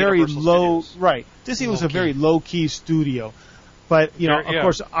like was a very low. Right. Disney was a very low-key studio, but of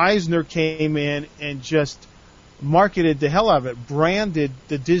course Eisner came in and just marketed the hell out of it, branded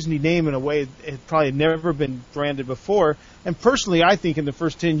the Disney name in a way it had probably never been branded before. And personally, I think in the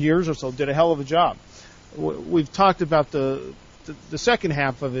first 10 years or so, did a hell of a job. We've talked about the second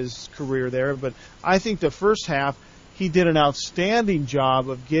half of his career there, but I think the first half he did an outstanding job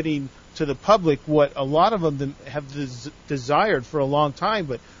of getting to the public what a lot of them have desired for a long time,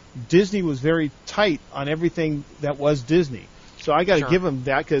 but Disney was very tight on everything that was Disney. So I got to give him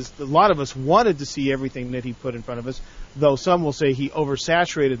that because a lot of us wanted to see everything that he put in front of us, though some will say he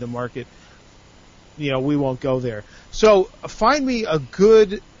oversaturated the market. We won't go there. So find me a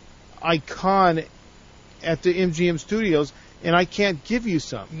good icon at the MGM Studios, and I can't give you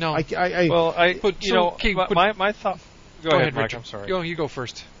some. No. my thought. Go ahead, Mike. Richard. I'm sorry. You go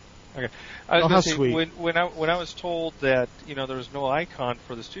first. Okay. I was how say, sweet. When I was told that there was no icon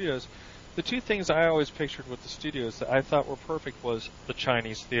for the studios, the two things I always pictured with the studios that I thought were perfect was the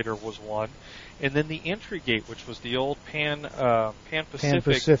Chinese Theater was one, and then the entry gate, which was the old Pan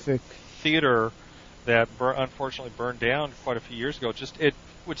Pacific Theater that unfortunately burned down quite a few years ago.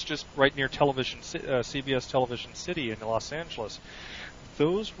 Which just right near CBS Television City in Los Angeles.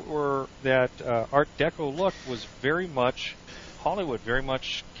 Those were that Art Deco look was very much Hollywood, very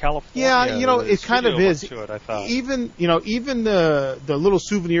much California. Yeah, it kind of is. To it, I thought. Even the little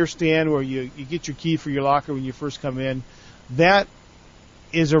souvenir stand where you get your key for your locker when you first come in, that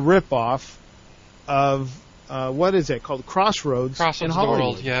is a ripoff of what is it called? Crossroads in Hollywood.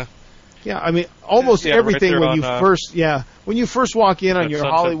 World, yeah. Yeah, I mean almost everything right when you first walk in on your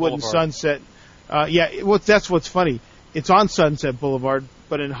Sunset Hollywood Boulevard. and Sunset. That's what's funny. It's on Sunset Boulevard,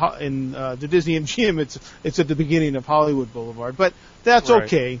 but in the Disney MGM, it's at the beginning of Hollywood Boulevard. But that's right.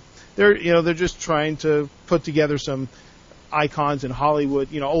 okay. They're just trying to put together some icons in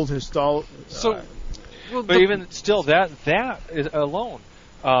Hollywood. Old historical. But even still, that is alone,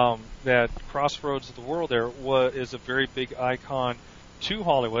 that Crossroads of the World there is a very big icon to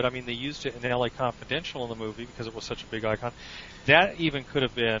Hollywood. I mean, they used it in LA Confidential in the movie because it was such a big icon. That even could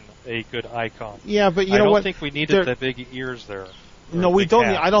have been a good icon. Yeah, but I know what? don't think we needed the big ears there. No, we don't.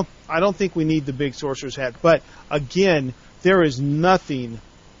 I don't think we need the big sorcerer's hat. But again, there is nothing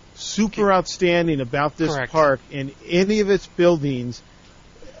super outstanding about this park in any of its buildings.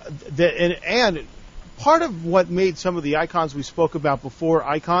 And part of what made some of the icons we spoke about before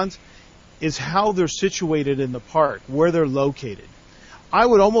icons is how they're situated in the park, where they're located. I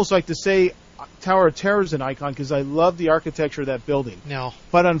would almost like to say Tower of Terror is an icon because I love the architecture of that building. No.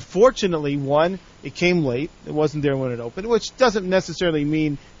 But unfortunately, it came late. It wasn't there when it opened, which doesn't necessarily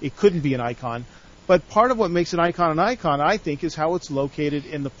mean it couldn't be an icon. But part of what makes an icon, I think, is how it's located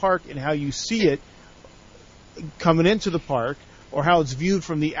in the park and how you see it coming into the park or how it's viewed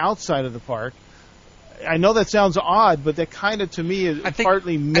from the outside of the park. I know that sounds odd, but that kind of, to me,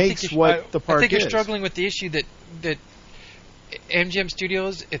 partly makes what the park is. I think you're struggling with the issue that MGM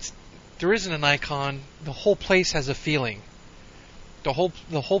Studios, there isn't an icon. The whole place has a feeling. The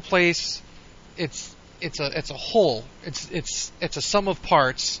whole place, it's a whole. It's a sum of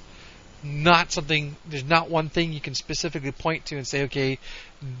parts. Not something. There's not one thing you can specifically point to and say, okay,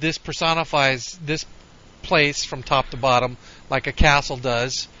 this personifies this place from top to bottom, like a castle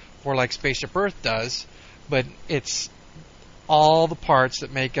does, or like Spaceship Earth does. But it's all the parts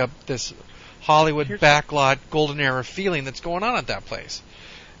that make up this Hollywood backlot golden era feeling that's going on at that place.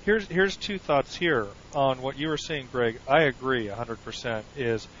 Here's two thoughts here on what you were saying, Greg. I agree 100%.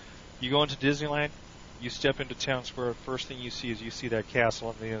 Is you go into Disneyland, you step into Town Square, first thing you see is that castle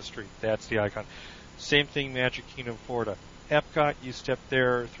on the end of the street. That's the icon. Same thing, Magic Kingdom, Florida. Epcot, you step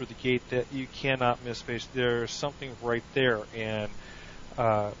there through the gate that you cannot miss space. There's something right there, and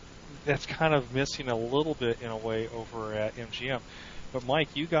that's kind of missing a little bit in a way over at MGM. But Mike,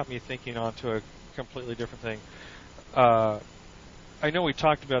 you got me thinking onto a completely different thing. I know we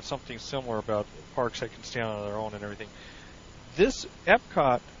talked about something similar about parks that can stand on their own and everything. This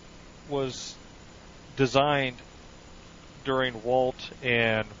Epcot was designed during Walt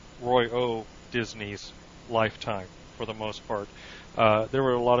and Roy O. Disney's lifetime, for the most part. There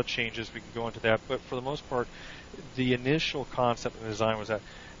were a lot of changes. We can go into that. But for the most part, the initial concept and design was that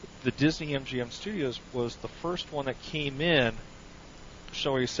the Disney MGM Studios was the first one that came in,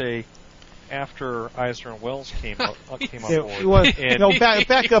 shall we say, after Eisner and Wells came on board.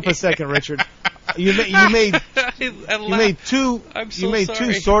 Back up a second, Richard. You made two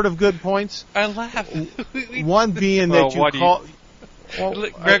sort of good points. I laugh. One being that you call.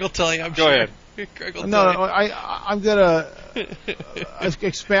 Greg will tell you. Go ahead. I'm gonna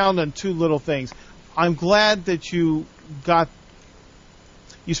expound on two little things. I'm glad that you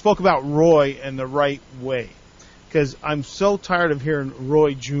spoke about Roy in the right way, because I'm so tired of hearing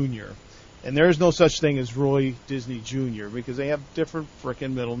Roy Jr. And there is no such thing as Roy Disney Jr. because they have different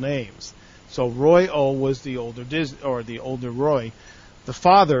frickin' middle names. So Roy O was the older the older Roy, the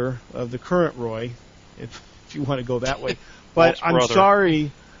father of the current Roy, if you want to go that way. But I'm brother.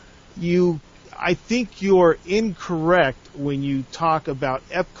 Sorry, I think you're incorrect when you talk about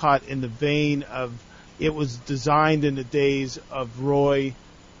Epcot in the vein of it was designed in the days of Roy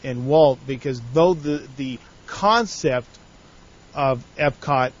and Walt, because though the concept of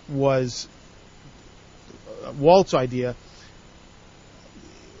Epcot was Walt's idea,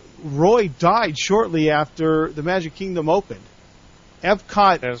 Roy died shortly after the Magic Kingdom opened.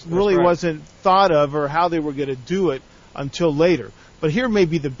 Epcot really wasn't thought of or how they were going to do it until later. But here may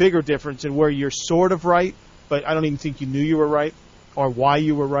be the bigger difference in where you're sort of right, but I don't even think you knew you were right or why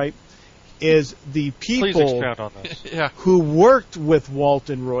you were right, is the people who worked with Walt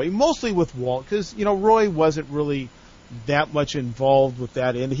and Roy, mostly with Walt, because Roy wasn't really that much involved with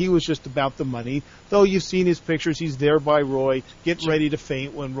that end. He was just about the money. Though you've seen his pictures, he's there by Roy, getting ready to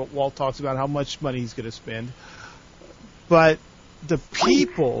faint when Walt talks about how much money he's going to spend. But the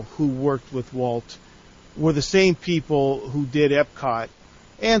people who worked with Walt were the same people who did Epcot,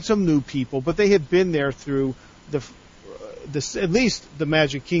 and some new people, but they had been there through at least the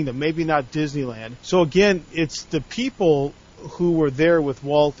Magic Kingdom, maybe not Disneyland. So again, it's the people who were there with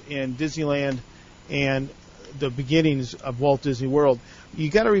Walt in Disneyland and the beginnings of Walt Disney World. You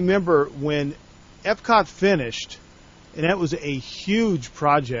got to remember when Epcot finished, and that was a huge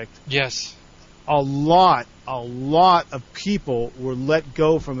project. Yes. A lot of people were let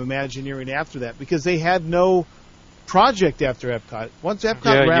go from Imagineering after that because they had no project after Epcot. Once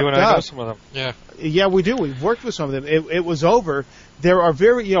Epcot wrapped you and I up, know some of them. Yeah, we do. We've worked with some of them. It was over. There are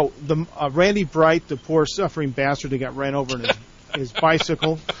Randy Bright, the poor suffering bastard that got ran over in his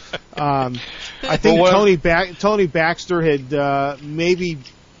bicycle. I think Tony Baxter had maybe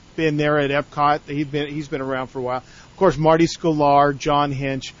been there at Epcot. He's been around for a while. Of course, Marty Sklar, John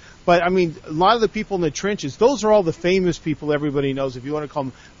Hench. But, I mean, a lot of the people in the trenches, those are all the famous people everybody knows, if you want to call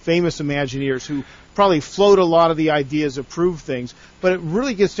them famous Imagineers, who probably float a lot of the ideas, approve things. But it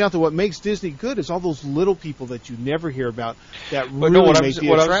really gets down to what makes Disney good is all those little people that you never hear about that really make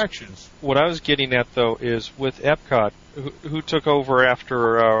the attractions. What I was getting at, though, is with Epcot, who took over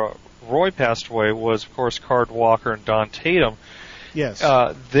after Roy passed away was, of course, Card Walker and Don Tatum. Yes.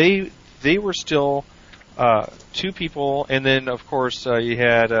 They were still two people, and then, of course, you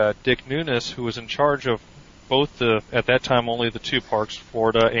had Dick Nunes, who was in charge of both at that time, only the two parks,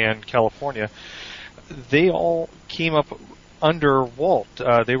 Florida and California. They all came up under Walt.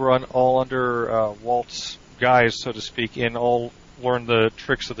 They were all under Walt's guys, so to speak, and all learned the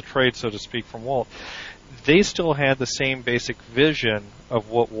tricks of the trade, so to speak, from Walt. They still had the same basic vision of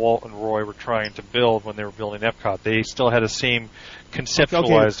what Walt and Roy were trying to build when they were building Epcot. They still had the same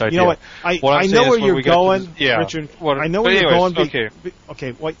conceptualized idea. You know what? I know where you're going, Richard. I know where you're going.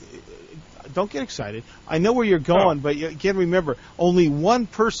 Okay, don't get excited. I know where you're going, but again, remember, only one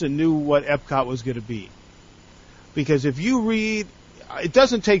person knew what Epcot was going to be. Because if you read, it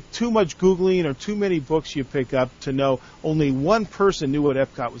doesn't take too much Googling or too many books you pick up to know only one person knew what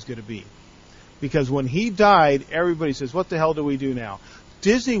Epcot was going to be. Because when he died, everybody says, what the hell do we do now?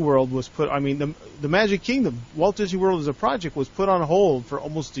 Disney World was put, the Magic Kingdom, Walt Disney World as a project was put on hold for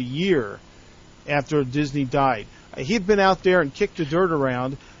almost a year after Disney died. He had been out there and kicked the dirt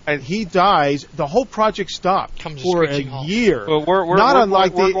around, and he dies. The whole project stopped for a year. Well, we're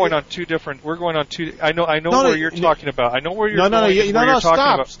going on two. I know where you're talking about. I know where you're going. No,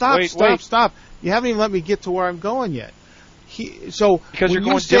 stop. You haven't even let me get to where I'm going yet. Because you're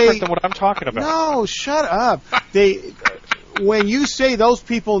going different than what I'm talking about. No, shut up. When you say those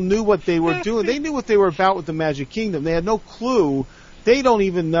people knew what they were doing, they knew what they were about with the Magic Kingdom. They had no clue. They don't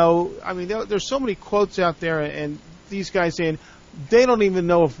even know. There's so many quotes out there, and these guys saying they don't even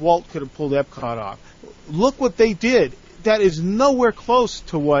know if Walt could have pulled Epcot off. Look what they did. That is nowhere close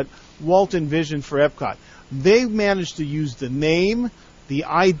to what Walt envisioned for Epcot. They managed to use the name, the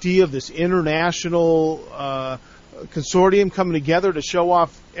idea of this international consortium coming together to show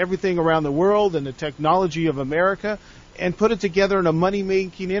off everything around the world and the technology of America, and put it together in a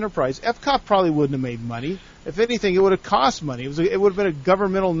money-making enterprise. Epcot probably wouldn't have made money. If anything, it would have cost money. It would have been a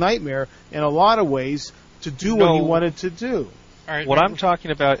governmental nightmare in a lot of ways to do what he wanted to do. All right, what I'm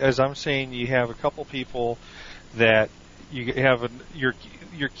talking about is I'm saying you have a couple people that you have your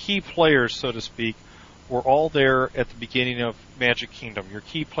key players, so to speak, were all there at the beginning of Magic Kingdom. Your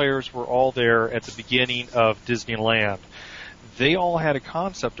key players were all there at the beginning of Disneyland. They all had a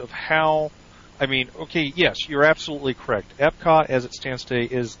concept of how. Yes, you're absolutely correct. Epcot, as it stands today,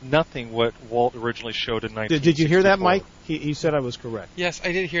 is nothing what Walt originally showed in 1964. Did you hear that, Mike? He said I was correct. Yes,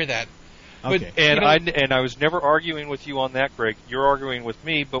 I did hear that. Okay. And I was never arguing with you on that, Greg. You're arguing with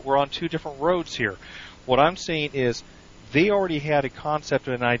me, but we're on two different roads here. What I'm saying is they already had a concept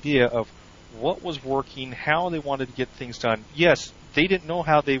and an idea of what was working, how they wanted to get things done. Yes, they didn't know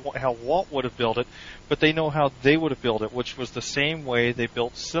how Walt would have built it, but they know how they would have built it, which was the same way they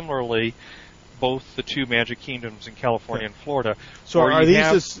built similarly both the two Magic Kingdoms in California and Florida. So are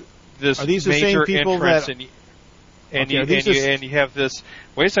these the same people that? And you have this.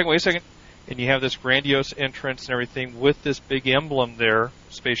 Wait a second. And you have this grandiose entrance and everything with this big emblem there,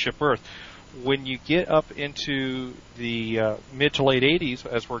 Spaceship Earth. When you get up into the mid to late 80s,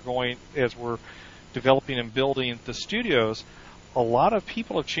 as we're developing and building the studios, a lot of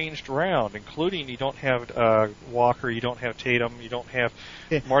people have changed around, including you don't have Walker, you don't have Tatum, you don't have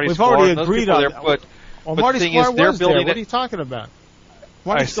Marty Sklar. We've already agreed on that. But Marty Sklar was there. What are you talking about?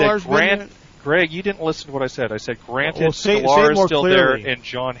 Marty Sklar's been Greg, you didn't listen to what I said. I said granted, Sklar is still there, and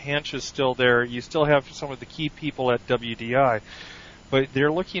John Hench is still there. You still have some of the key people at WDI. But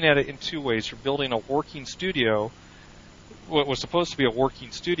they're looking at it in two ways. You're building a working studio, what was supposed to be a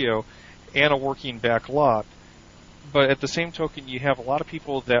working studio, and a working back lot. But at the same token, you have a lot of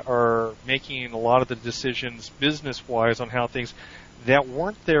people that are making a lot of the decisions business-wise on how things that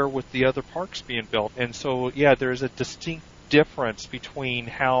weren't there with the other parks being built. And so, yeah, there's a distinct difference between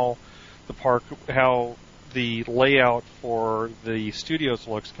how the layout for the studios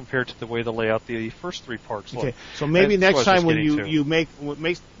looks compared to the way the layout the first three parks look. Okay, so maybe next time when you make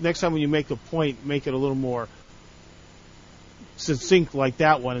the point, make it a little more succinct like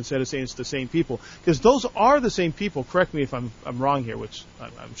that one instead of saying it's the same people, because those are the same people. Correct me if I'm wrong here, which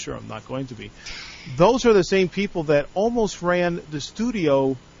I'm sure I'm not going to be. Those are the same people that almost ran the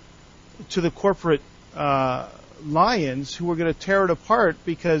studio to the corporate lions who were going to tear it apart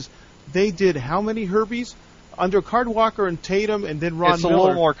because they did how many Herbies under Cardwalker and Tatum and then Ron Miller? It's a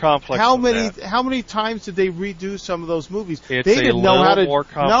little more complex. How many times did they redo some of those movies? They didn't know how to. More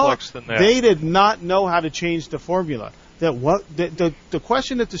complex than that. They did not know how to change the formula. The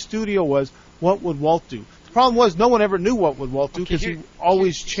question at the studio was, what would Walt do? The problem was no one ever knew what would Walt do because he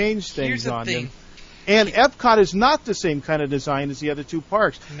always changed things on him. And Epcot is not the same kind of design as the other two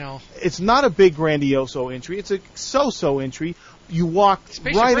parks. No. It's not a big grandioso entry. It's a so-so entry. You walk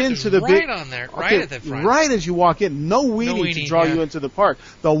right into the big... Right on there, right at the front. Right as you walk in. No weenie to draw you into the park.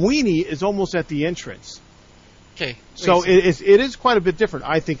 The weenie is almost at the entrance. Okay. So it is quite a bit different.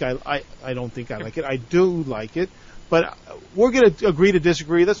 I don't think I like it. I do like it. But we're going to agree to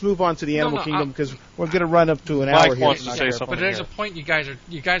disagree. Let's move on to the Animal Kingdom because we're going to run up to an hour here. Wants to say something. But there's a point you guys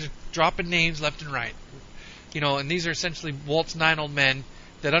are dropping names left and right. And these are essentially Walt's 9 old men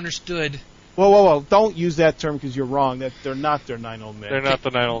that understood. Whoa! Don't use that term because you're wrong. That they're not their 9 old men. They're not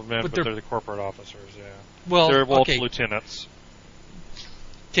the 9 old men, but they're the corporate officers. Yeah. Well, they're Walt's lieutenants.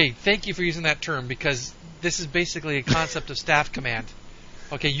 Okay, thank you for using that term because this is basically a concept of staff command.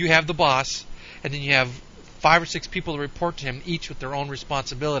 Okay, you have the boss, and then you have 5 or 6 people to report to him, each with their own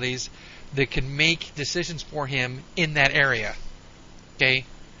responsibilities, that can make decisions for him in that area. Okay?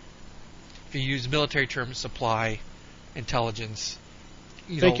 If you use military terms, supply, intelligence.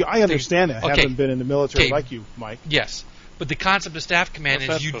 Thank you. I understand that. I haven't been in the military like you, Mike. Yes. But the concept of staff command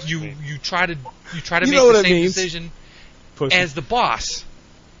is you try to make the same decision as the boss.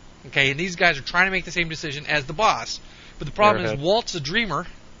 Okay, and these guys are trying to make the same decision as the boss. But the problem is Walt's a dreamer.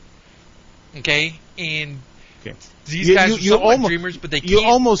 Okay, and these guys are somewhat dreamers, but they can't. You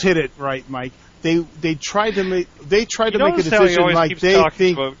almost hit it right, Mike. They tried to make a decision like they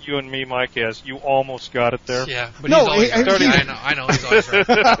think. About you and me, Mike, as you almost got it there. Yeah, but he's always right. I know he's always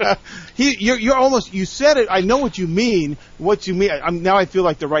right. You're almost. You said it. I know what you mean. Now I feel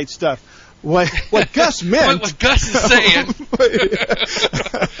like the right stuff. What Gus meant. what Gus is saying.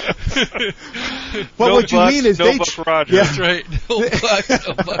 What you mean is no Buck Rogers. Yeah. That's right.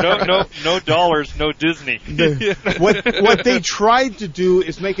 No dollars, no Disney. What they tried to do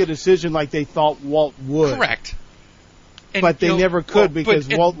is make a decision like they thought Walt would. Correct. But they never could because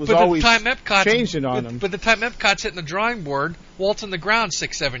Walt was always changing on them. But the time Epcot's hitting the drawing board, Walt's in the ground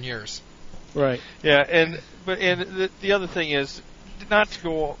 6-7 years. Right. Yeah, and the other thing is, not to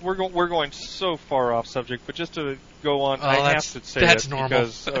go. We're going so far off subject, but just to go on, I have to say that's that normal.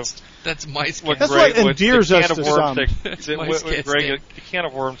 Because that's my skin. That's what endears us to some. The can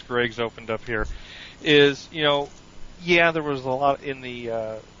of worms Greg's opened up here is, there was a lot in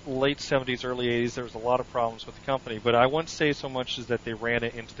the late 70s, early 80s. There was a lot of problems with the company, but I wouldn't say so much as that they ran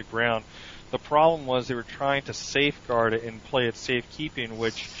it into the ground. The problem was they were trying to safeguard it and play it safekeeping,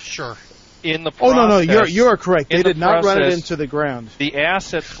 which in the process, no, you're correct. They did not run it into the ground. The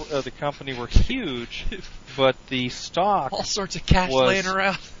assets of the company were huge, but the stock all sorts of cash laying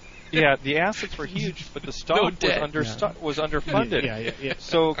around. Yeah, the assets were huge, but the stock was underfunded. Yeah.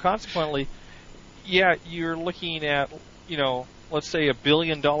 So consequently, you're looking at let's say $1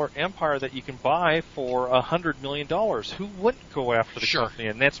 billion empire that you can buy for $100 million. Who wouldn't go after the company?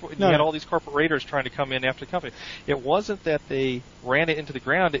 And that's what you had all these corporate raiders trying to come in after the company. It wasn't that they ran it into the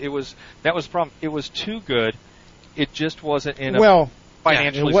ground. That was the problem. It was too good. It just wasn't in a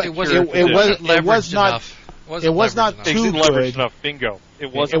financially secure position. It was not. It was not too good. Leveraged enough. Bingo.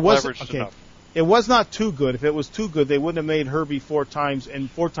 It wasn't leveraged enough. It was not too good. If it was too good, they wouldn't have made Herbie 4 times and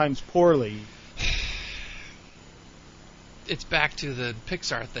 4 times poorly. It's back to the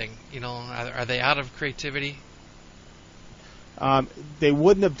Pixar thing. Are they out of creativity? They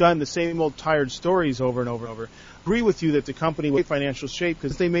wouldn't have done the same old tired stories over and over and over. Agree with you that the company was in financial shape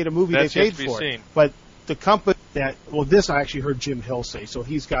because they made a movie they paid for it. But the company this I actually heard Jim Hill say, so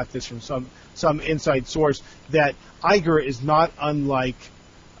he's got this from some inside source, that Iger is not unlike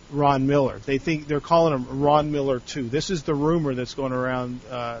Ron Miller. They're calling him Ron Miller 2. This is the rumor that's going around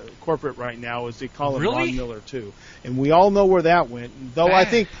corporate right now, is they call him Ron Miller 2. And we all know where that went. Though I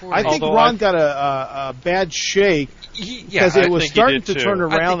think Ron got a bad shake because it was starting to turn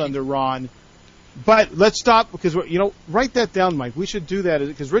around under Ron. But let's stop because write that down, Mike. We should do that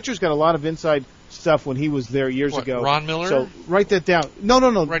because Richard's got a lot of inside stuff when he was there years ago. Ron Miller? So write that down. No.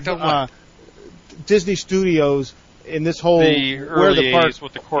 Write down what? Disney Studios. In this whole the early 80s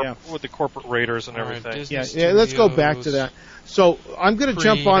with the corporate raiders and everything. Let's go back to that. So I'm going to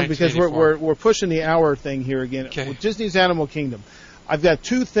jump on because we're pushing the hour thing here again. Okay. With Disney's Animal Kingdom. I've got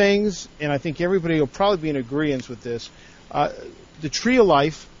 2 things, and I think everybody will probably be in agreement with this. The Tree of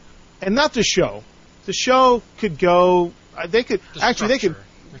Life, and not the show. The show could go. They could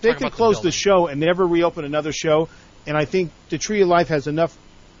close the show and never reopen another show. And I think the Tree of Life has enough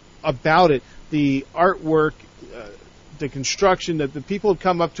about it. The artwork, the construction, that the people would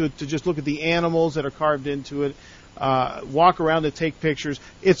come up to it to just look at the animals that are carved into it, walk around to take pictures.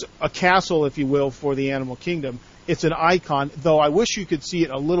 It's a castle, if you will, for the Animal Kingdom. It's an icon, though I wish you could see it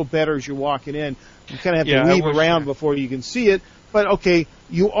a little better as you're walking in. You kind of have to weave around before you can see it. But, okay,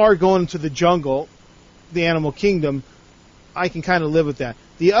 you are going to the jungle, the Animal Kingdom. I can kind of live with that.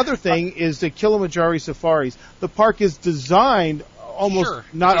 The other thing is the Kilimanjaro Safaris. The park is designed almost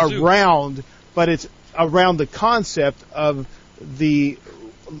not around, but it's around the concept of the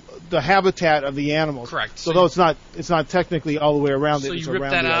habitat of the animals. Correct. So though it's not technically all the way around it, it's around the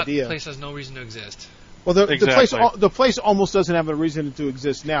idea. So you rip that out, the place has no reason to exist. Well, the place almost doesn't have a reason to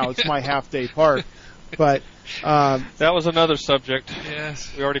exist now. It's my half-day park. But that was another subject.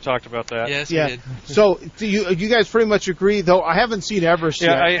 Yes. We already talked about that. Yes, we did. So do you guys pretty much agree, though I haven't seen Everest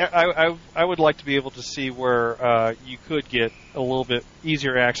yet. I would like to be able to see where you could get a little bit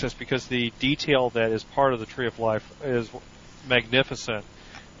easier access because the detail that is part of the Tree of Life is magnificent.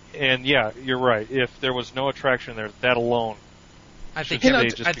 And, you're right. If there was no attraction there, that alone I think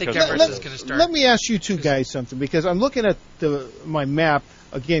Everest is going to start. Let me ask you two guys something, because I'm looking at my map,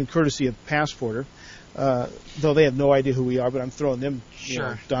 again, courtesy of Passporter, though they have no idea who we are, but I'm throwing them dimes You're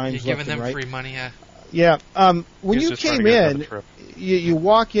left giving them right. free money, yeah. Yeah. When you came in, you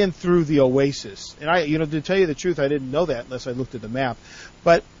walk in through the Oasis. And to tell you the truth, I didn't know that unless I looked at the map.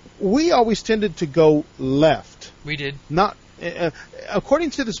 But we always tended to go left. We did. Not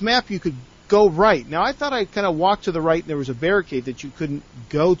according to this map, you could go right. Now, I thought I kind of walked to the right and there was a barricade that you couldn't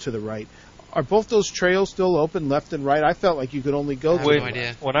go to the right. Are both those trails still open, left and right? I felt like you could only go to the left. No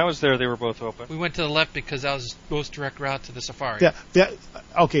idea. When I was there, they were both open. We went to the left because that was the most direct route to the safari.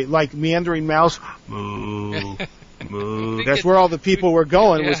 Okay, like Meandering Mouse. Moo. Moo. That's where all the people were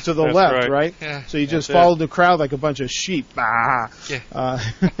going, was to the left, right? Yeah. So you just followed the crowd like a bunch of sheep. Bah. Yeah.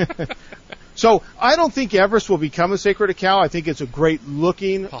 So I don't think Everest will become a Sacred Cow. I think it's a great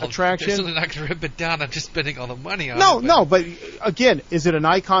looking attraction. They're certainly not going to rip it down. I'm just spending all the money on it. No, but again, is it an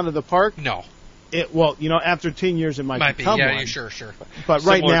icon of the park? No. After 10 years it might become be. one. Yeah, sure. But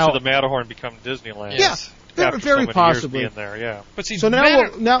right now, to the Matterhorn become Disneyland. Yes. Yeah, very possibly. In there, yeah. But see, so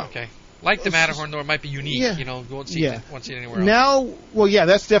now, okay. Like the Matterhorn, though, it might be unique. Yeah. You won't see it anywhere else. Now,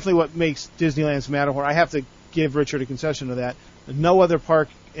 that's definitely what makes Disneyland's Matterhorn. I have to give Richard a concession to that. No other park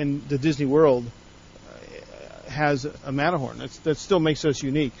in the Disney World has a Matterhorn. That still makes us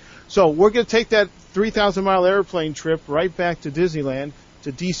unique. So we're going to take that 3,000-mile airplane trip right back to Disneyland,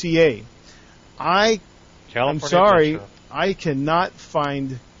 to DCA. I'm sorry, I cannot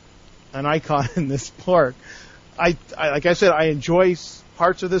find an icon in this park. I like I said, I enjoy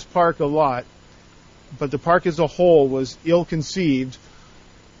parts of this park a lot, but the park as a whole was ill-conceived,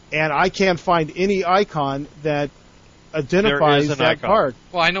 and I can't find any icon that identifies that park.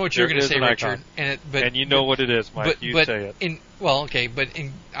 Well, I know what you're going to say, Richard, and you know what it is, Mike. You say it.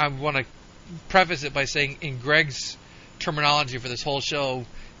 I want to preface it by saying, in Greg's terminology for this whole show,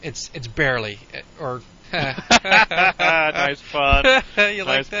 it's barely or. Nice fun. You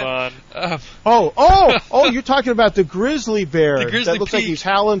like that? Fun. You're talking about the grizzly bear. The grizzly that looks like he's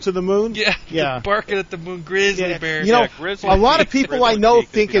howling to the moon. Yeah. Barking at the moon, grizzly bear. A lot of people I know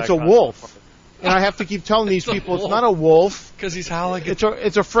think it's a wolf. And I have to keep telling these people it's not a wolf. Because he's howling. It's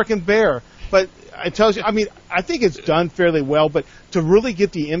a frickin' bear. But I tell you, I think it's done fairly well. But to really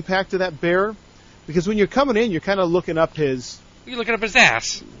get the impact of that bear, because when you're coming in, you're kind of looking up his... You're looking up his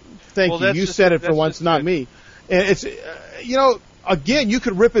ass. Thank you. You said it for once, not me. And it's, again, you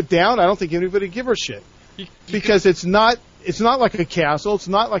could rip it down. I don't think anybody would give a shit. Because it's not like a castle. It's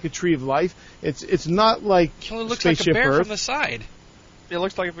not like a Tree of Life. It's not like it looks Spaceship like a bear Earth. from the side. It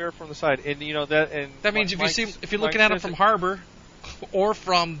looks like a bear from the side, and that means if you're looking at it from Harbor, or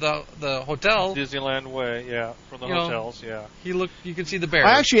from the hotel, Disneyland Way, from the hotels, you can see the bear.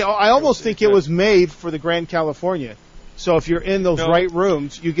 I almost think it was made for the Grand California. So if you're in those right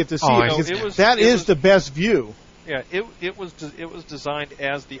rooms, you get to see it. That is the best view. Yeah, it was designed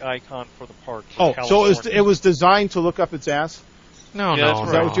as the icon for the park. So it was designed to look up its ass? No.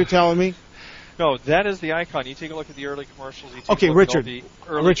 Is that what you're telling me? No, that is the icon. You take a look at the early commercials. Richard.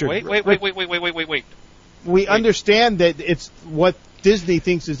 Wait. We understand that it's what Disney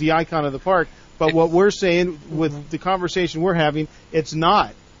thinks is the icon of the park, but what we're saying with the conversation we're having, it's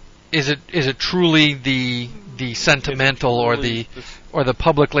not. Is it truly the sentimental or the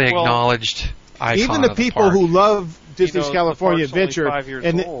publicly acknowledged icon? Even the people who love Disney's California Adventure,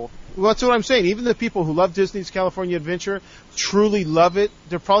 That's what I'm saying. Even the people who love Disney's California Adventure truly love it.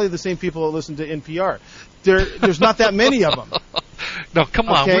 They're probably the same people that listen to NPR. There's not that many of them. No, come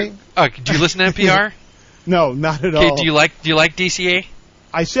on. Do you listen to NPR? No, not at all. Do you like DCA?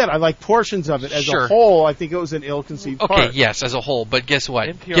 I said I like portions of it. As a whole, I think it was an ill-conceived park. Okay, yes, as a whole. But guess what?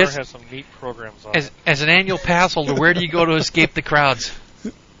 NPR has some neat programs on it. As an annual pass holder, where do you go to escape the crowds?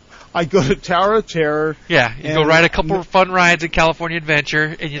 I go to Tower of Terror. Yeah, you go ride a couple of fun rides at California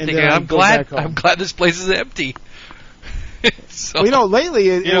Adventure, and you're thinking, I'm glad this place is empty. Lately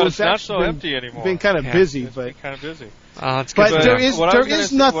it's not so empty anymore. Been kind of busy, but kind of busy. But there is nothing. What I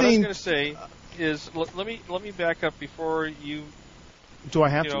was going to say is, let me back up before you. Do I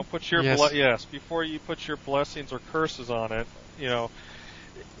have to put your before you put your blessings or curses on it?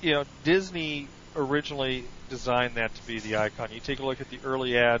 Disney originally designed that to be the icon. You take a look at the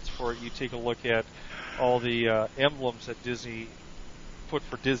early ads for it. You take a look at all the emblems that Disney put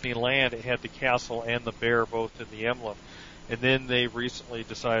for Disneyland. It had the castle and the bear both in the emblem. And then they recently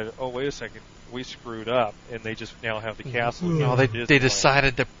decided, oh, wait a second, we screwed up, and they just now have the castle. No, they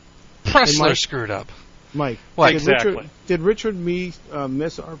decided that Pressler screwed up. Mike, what? Exactly. Did Richard and me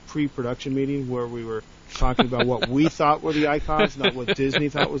miss our pre-production meeting where we were talking about what we thought were the icons, not what Disney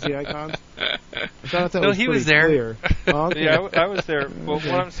thought was the icons. I thought that was he pretty was there. Clear. Oh, okay. Yeah, I was there. Well,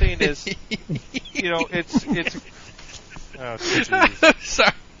 what I'm saying is, it's. Oh,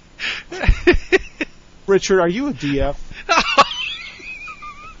 sorry. Richard, are you a DF?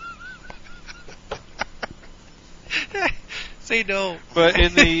 Say no. But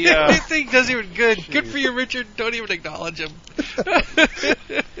in the this thing does even good. Geez. Good for you, Richard. Don't even acknowledge him.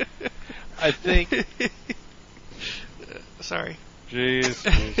 I think. Sorry.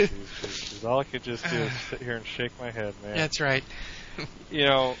 Jeez. All I could just do is sit here and shake my head, man. That's right.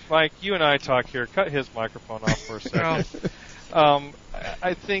 Mike, you and I talk here. Cut his microphone off for a second.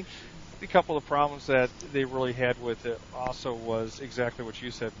 I think a couple of problems that they really had with it also was exactly what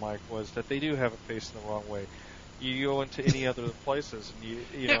you said, Mike, was that they do have it facing the wrong way. You go into any other places, and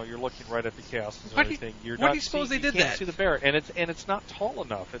you're looking right at the castles and everything. Why do you suppose they did that? You can't see the bear, and it's not tall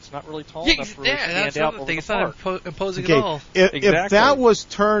enough. It's not really tall enough for it to stand out over the It's park. not imposing at all. If that was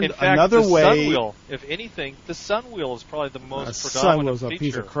turned in fact, another the way, sun wheel, if anything, the sun wheel is probably the most predominant sun wheel's a piece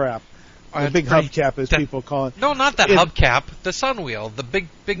feature. of crap. The big hubcap, as people call it. No, not that hubcap. The sun wheel, the big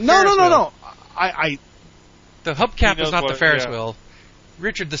Ferris wheel. No. The hubcap is not the Ferris wheel.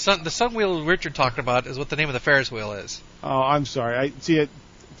 Richard, the sun wheel Richard talked about is what the name of the Ferris wheel is. Oh, I'm sorry. I see it.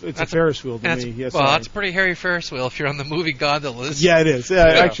 It's a Ferris wheel to me. Yes, that's a pretty hairy Ferris wheel if you're on the movie gondolas. Yeah, it is.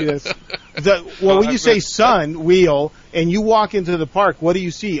 Actually, when you say sun wheel and you walk into the park, what do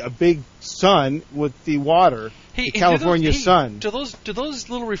you see? A big sun with the water. The California sun. Do those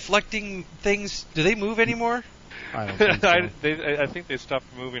little reflecting things? Do they move anymore? I don't think so. I think they stopped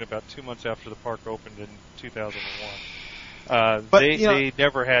moving about 2 months after the park opened in 2001. They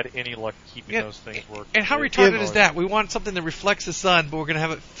never had any luck keeping those things working. And how retarded is that? We want something that reflects the sun, but we're going to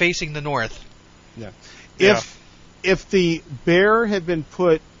have it facing the north. Yeah. If the bear had been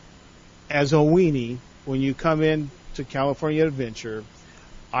put as a weenie when you come in to California Adventure,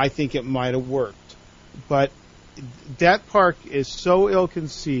 I think it might have worked. But that park is so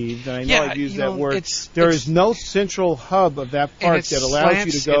ill-conceived, and I know I've used that word. There is no central hub of that park that allows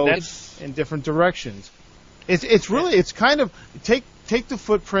you to go in different directions. It's kind of take the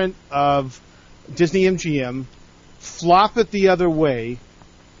footprint of Disney MGM, flop it the other way,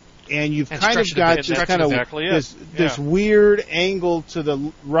 and you've kind of got this weird angle to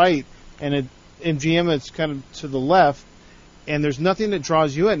the right, and MGM is kind of to the left, and there's nothing that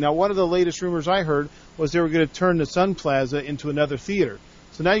draws you in. Now, one of the latest rumors I heard was they were going to turn the Sun Plaza into another theater.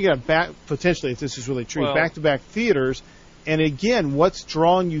 So now you got potentially, if this is really true, back-to-back theaters. And again, what's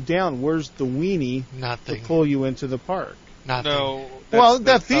drawing you down? Where's the weenie to pull you into the park? Nothing. No.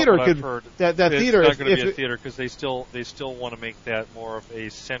 That theater could. That theater. It's not going to be a theater because they still want to make that more of a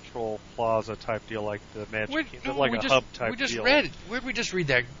central plaza type deal, like the Magic Kingdom, like a hub type deal. Where did we just read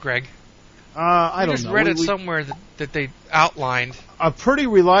that, Greg? I don't know. We just read it somewhere that they outlined. A pretty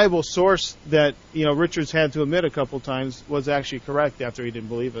reliable source that Richards had to admit a couple times was actually correct after he didn't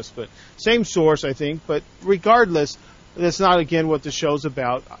believe us. But same source, I think. But regardless. That's not, again, what the show's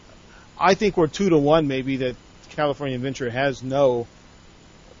about. I think we're 2-1 maybe that California Adventure has no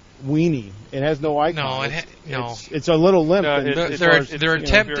weenie. It has no icon. No, it's a little limp. Their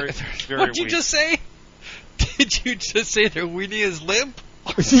attempt. What'd you weak. Just say? Did you just say their weenie is limp?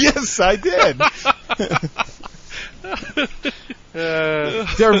 Yes, I did. Their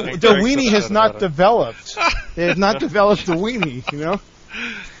weenie has not developed. They have not developed the weenie,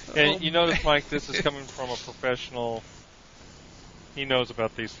 And you notice, Mike, this is coming from a professional. He knows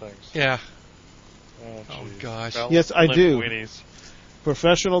about these things. Yeah. Oh gosh. Yes, I do. Weenies.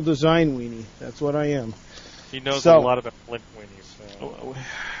 Professional design weenie. That's what I am. He knows a lot about limp weenies. So.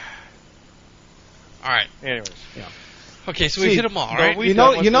 All right. Anyways. Yeah. Okay, so we hit them all, right? You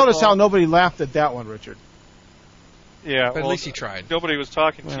notice how nobody laughed at that one, Richard. Yeah, but at least he tried. Nobody was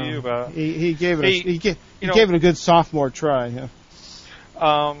talking to you about. He gave it. He gave it a good sophomore try. Yeah.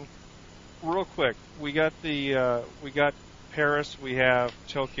 Real quick, we got Paris, we have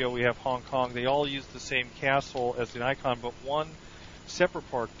Tokyo, we have Hong Kong. They all use the same castle as an icon, but one separate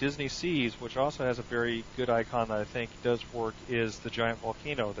park, Disney Seas, which also has a very good icon that I think does work, is the giant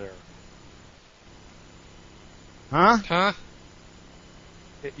volcano there. Huh?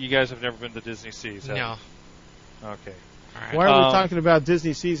 You guys have never been to Disney Seas, have No. you? Okay. Right. Why are we talking about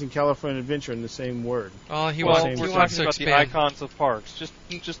Disney Seas and California Adventure in the same word? We're talking about the icons of parks. Just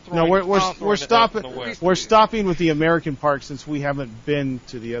throwing. No, we're stopping. We're stopping with the American parks since we haven't been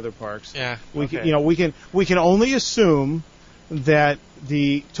to the other parks. Yeah. We can only assume that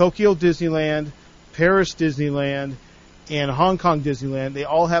the Tokyo Disneyland, Paris Disneyland, and Hong Kong Disneyland, they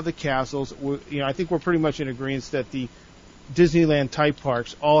all have the castles. I think we're pretty much in agreement that the Disneyland type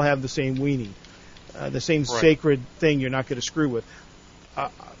parks all have the same weenie. sacred thing you're not going to screw with.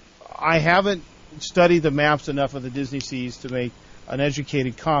 I haven't studied the maps enough of the Disney seas to make an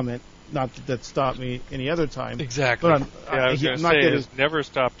educated comment. Not that that stopped me any other time. Exactly. But I was going to say, it has never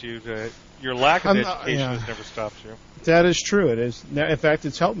stopped you. Your lack of education has never stopped you. That is true. It is. In fact,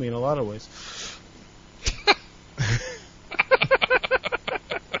 it's helped me in a lot of ways.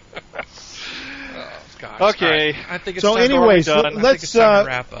 Gosh. Okay. I think it's so. Time Anyways, let's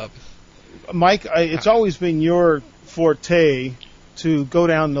wrap up. Mike, it's always been your forte to go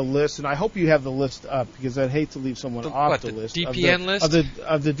down the list, and I hope you have the list up because I'd hate to leave someone off the list. DPN list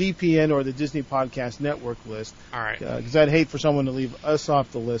of the DPN or the Disney Podcast Network list. All right. Because I'd hate for someone to leave us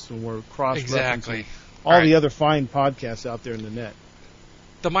off the list when we're cross-referencing all the other fine podcasts out there in the net.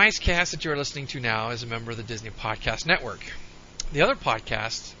 The MiceCast that you're listening to now is a member of the Disney Podcast Network. The other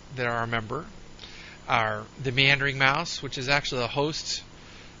podcasts that are a member are the Meandering Mouse, which is actually the host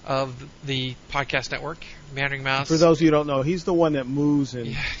of the podcast network. Meandering Mouse. For those of you who don't know, he's the one that moves and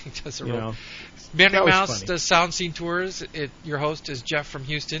he does the role. Meandering Mouse does sound scene tours. Your host is Jeff from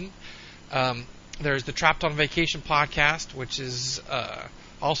Houston. There's the Trapped on Vacation podcast, which is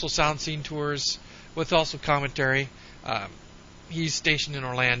also sound scene tours with also commentary. He's stationed in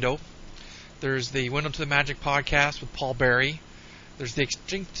Orlando. There's the Window to the Magic podcast with Paul Berry. There's the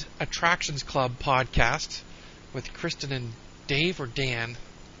Extinct Attractions Club podcast with Kristen and Dave or Dan.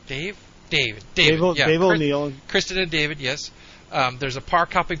 David. Dave O'Neill. Kristen and David, yes. There's a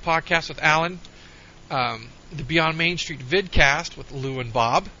Park Hopping podcast with Alan. The Beyond Main Street vidcast with Lou and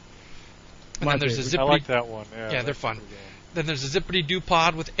Bob. And then there's the I like that one. Yeah, they're fun. Then there's the Zippity Doo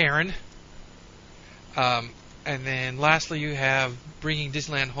Pod with Aaron. And then lastly, you have Bringing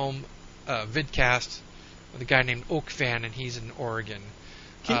Disneyland Home vidcast with a guy named Oak Fan, and he's in Oregon.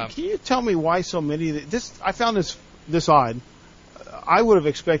 Can you tell me why so many of this? I found this odd. I would have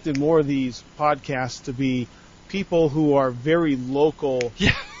expected more of these podcasts to be people who are very local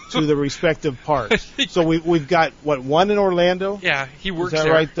to the respective parks. So we've got one in Orlando. Yeah, he works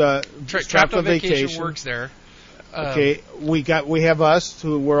there. Is that right? Trapped on Vacation works there. Okay, we have us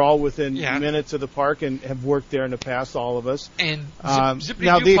who we're all within minutes of the park and have worked there in the past, all of us. And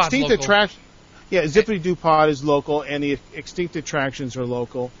now the Extinct Attraction, Zippity Doo Pod is local, and the Extinct Attractions are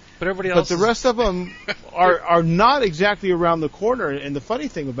local. But everybody else. But the rest of them are not exactly around the corner. And the funny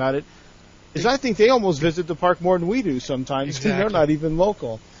thing about it is, I think they almost visit the park more than we do sometimes. Exactly. They're not even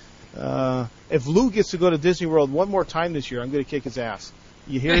local. If Lou gets to go to Disney World one more time this year, I'm going to kick his ass.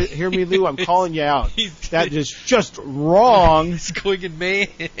 You hear me, Lou? I'm calling you out. That is just wrong. He's going in May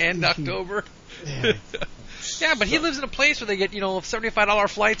and October. Yeah, but he lives in a place where they get, $75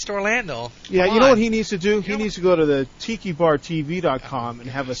 flights to Orlando. Yeah, you know what he needs to do? He needs to go to the TikiBarTV.com and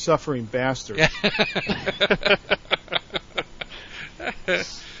have a suffering bastard. And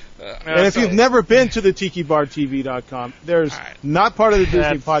if you've never been to the TikiBarTV.com, there's not part of the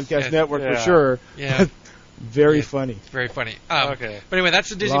Disney Podcast Network for sure. Yeah. Very funny. Very funny. Okay. But anyway, that's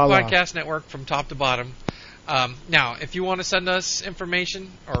the Disney Podcast Network from top to bottom. Now, if you want to send us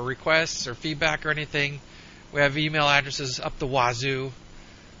information or requests or feedback or anything, we have email addresses up the wazoo.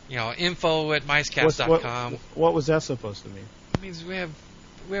 info@micecast.com. What was that supposed to mean? It means we have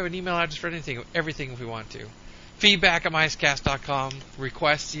an email address for everything if we want to. Feedback@micecast.com.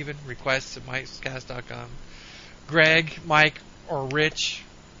 Requests @micecast.com. Greg, Mike, or Rich,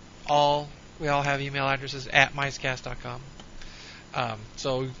 we all have email addresses at micecast.com.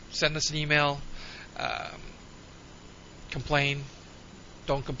 So send us an email. Complain.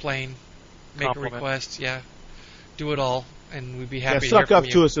 Don't complain. Make a request. Yeah. Do it all, and we'd be happy to hear from you. Suck up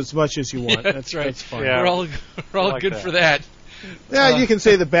to us as much as you want. That's right. That's fine. Yeah. We're all good for that. Yeah, you can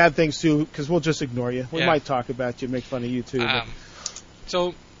say the bad things too, because we'll just ignore you. We might talk about you, make fun of you too. And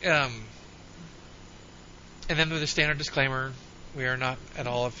then with the standard disclaimer, we are not at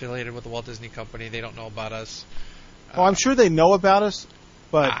all affiliated with the Walt Disney Company. They don't know about us. I'm sure they know about us,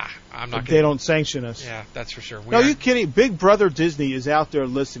 but they don't sanction us. Yeah, that's for sure. No, you kidding? Big Brother Disney is out there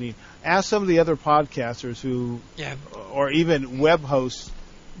listening. Ask some of the other podcasters or even web hosts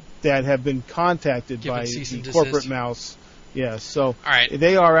that have been contacted by the corporate mouse. Yes, so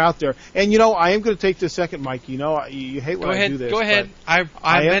they are out there. And, I am going to take this second, Mike. You hate when I do this. Go ahead. I'm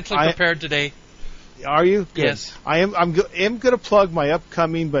mentally prepared today. Are you? Good. Yes. I'm going to plug my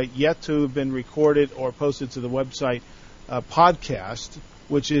upcoming but yet to have been recorded or posted to the website podcast,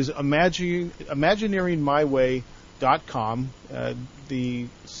 which is imagineeringmyway.com.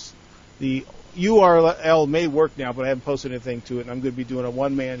 The URL may work now, but I haven't posted anything to it, and I'm going to be doing a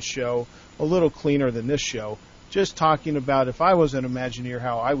one-man show, a little cleaner than this show, just talking about if I was an Imagineer,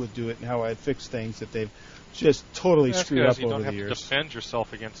 how I would do it and how I'd fix things that they've just totally screwed up over the years. You don't have to defend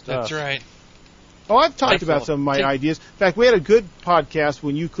yourself against us. That's right. Oh, I've talked about some of my ideas. In fact, we had a good podcast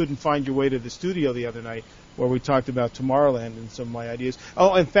when you couldn't find your way to the studio the other night, where we talked about Tomorrowland and some of my ideas.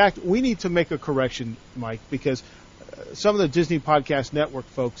 Oh, in fact, we need to make a correction, Mike, because some of the Disney Podcast Network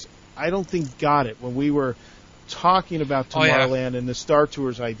folks, I don't think got it when we were talking about Tomorrowland and the Star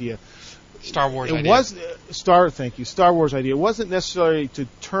Tours idea. Star Wars idea. It was Star Wars idea. It wasn't necessarily to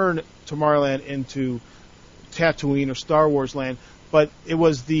turn Tomorrowland into Tatooine or Star Wars Land, but it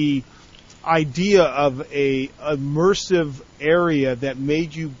was the idea of a immersive area that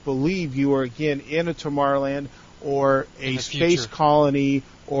made you believe you were again in a Tomorrowland or a space colony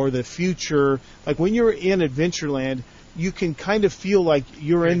or the future. Like when you're in Adventureland, you can kind of feel like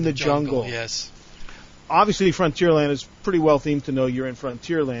you're in the jungle. Yes. Obviously, Frontierland is pretty well themed to know you're in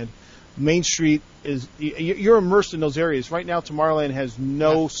Frontierland. Main Street is you're immersed in those areas. Right now, Tomorrowland has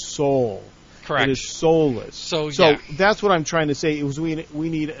no soul. Correct. It is soulless. So that's what I'm trying to say. We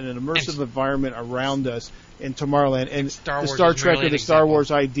need an immersive environment around us in Tomorrowland, and the Star Trek or the Star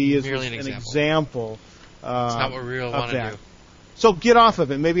Wars ideas was an example. It's not what we really want to do. So get off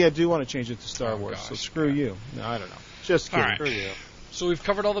of it. Maybe I do want to change it to Star Wars. So screw you. No, I don't know. Just kidding. Screw you. So we've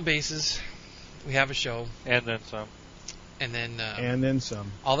covered all the bases. We have a show. And then some. And then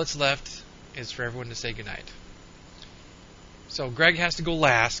some. All that's left is for everyone to say goodnight. So Greg has to go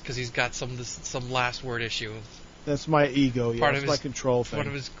last because he's got some last word issue. That's my ego. Yeah, that's my control thing. One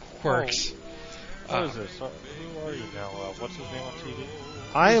of his quirks. What is this? Who are you now? What's his name on TV?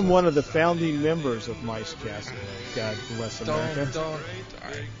 I am one of the founding members of Mice Castle. God bless America. All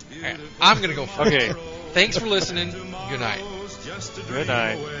right. I'm going to go first. Okay. Thanks for listening. Good night. Good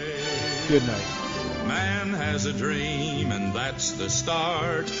night. Good night. Man has a dream, and that's the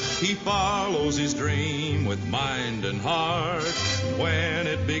start. He follows his dream with mind and heart. When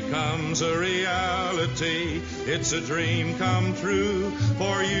it becomes a reality, it's a dream come true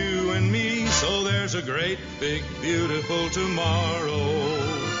for you and me. So there's a great, big, beautiful tomorrow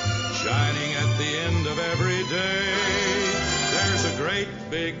shining at the end of every day. There's a great,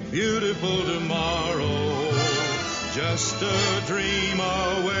 big, beautiful tomorrow, just a dream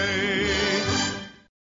away.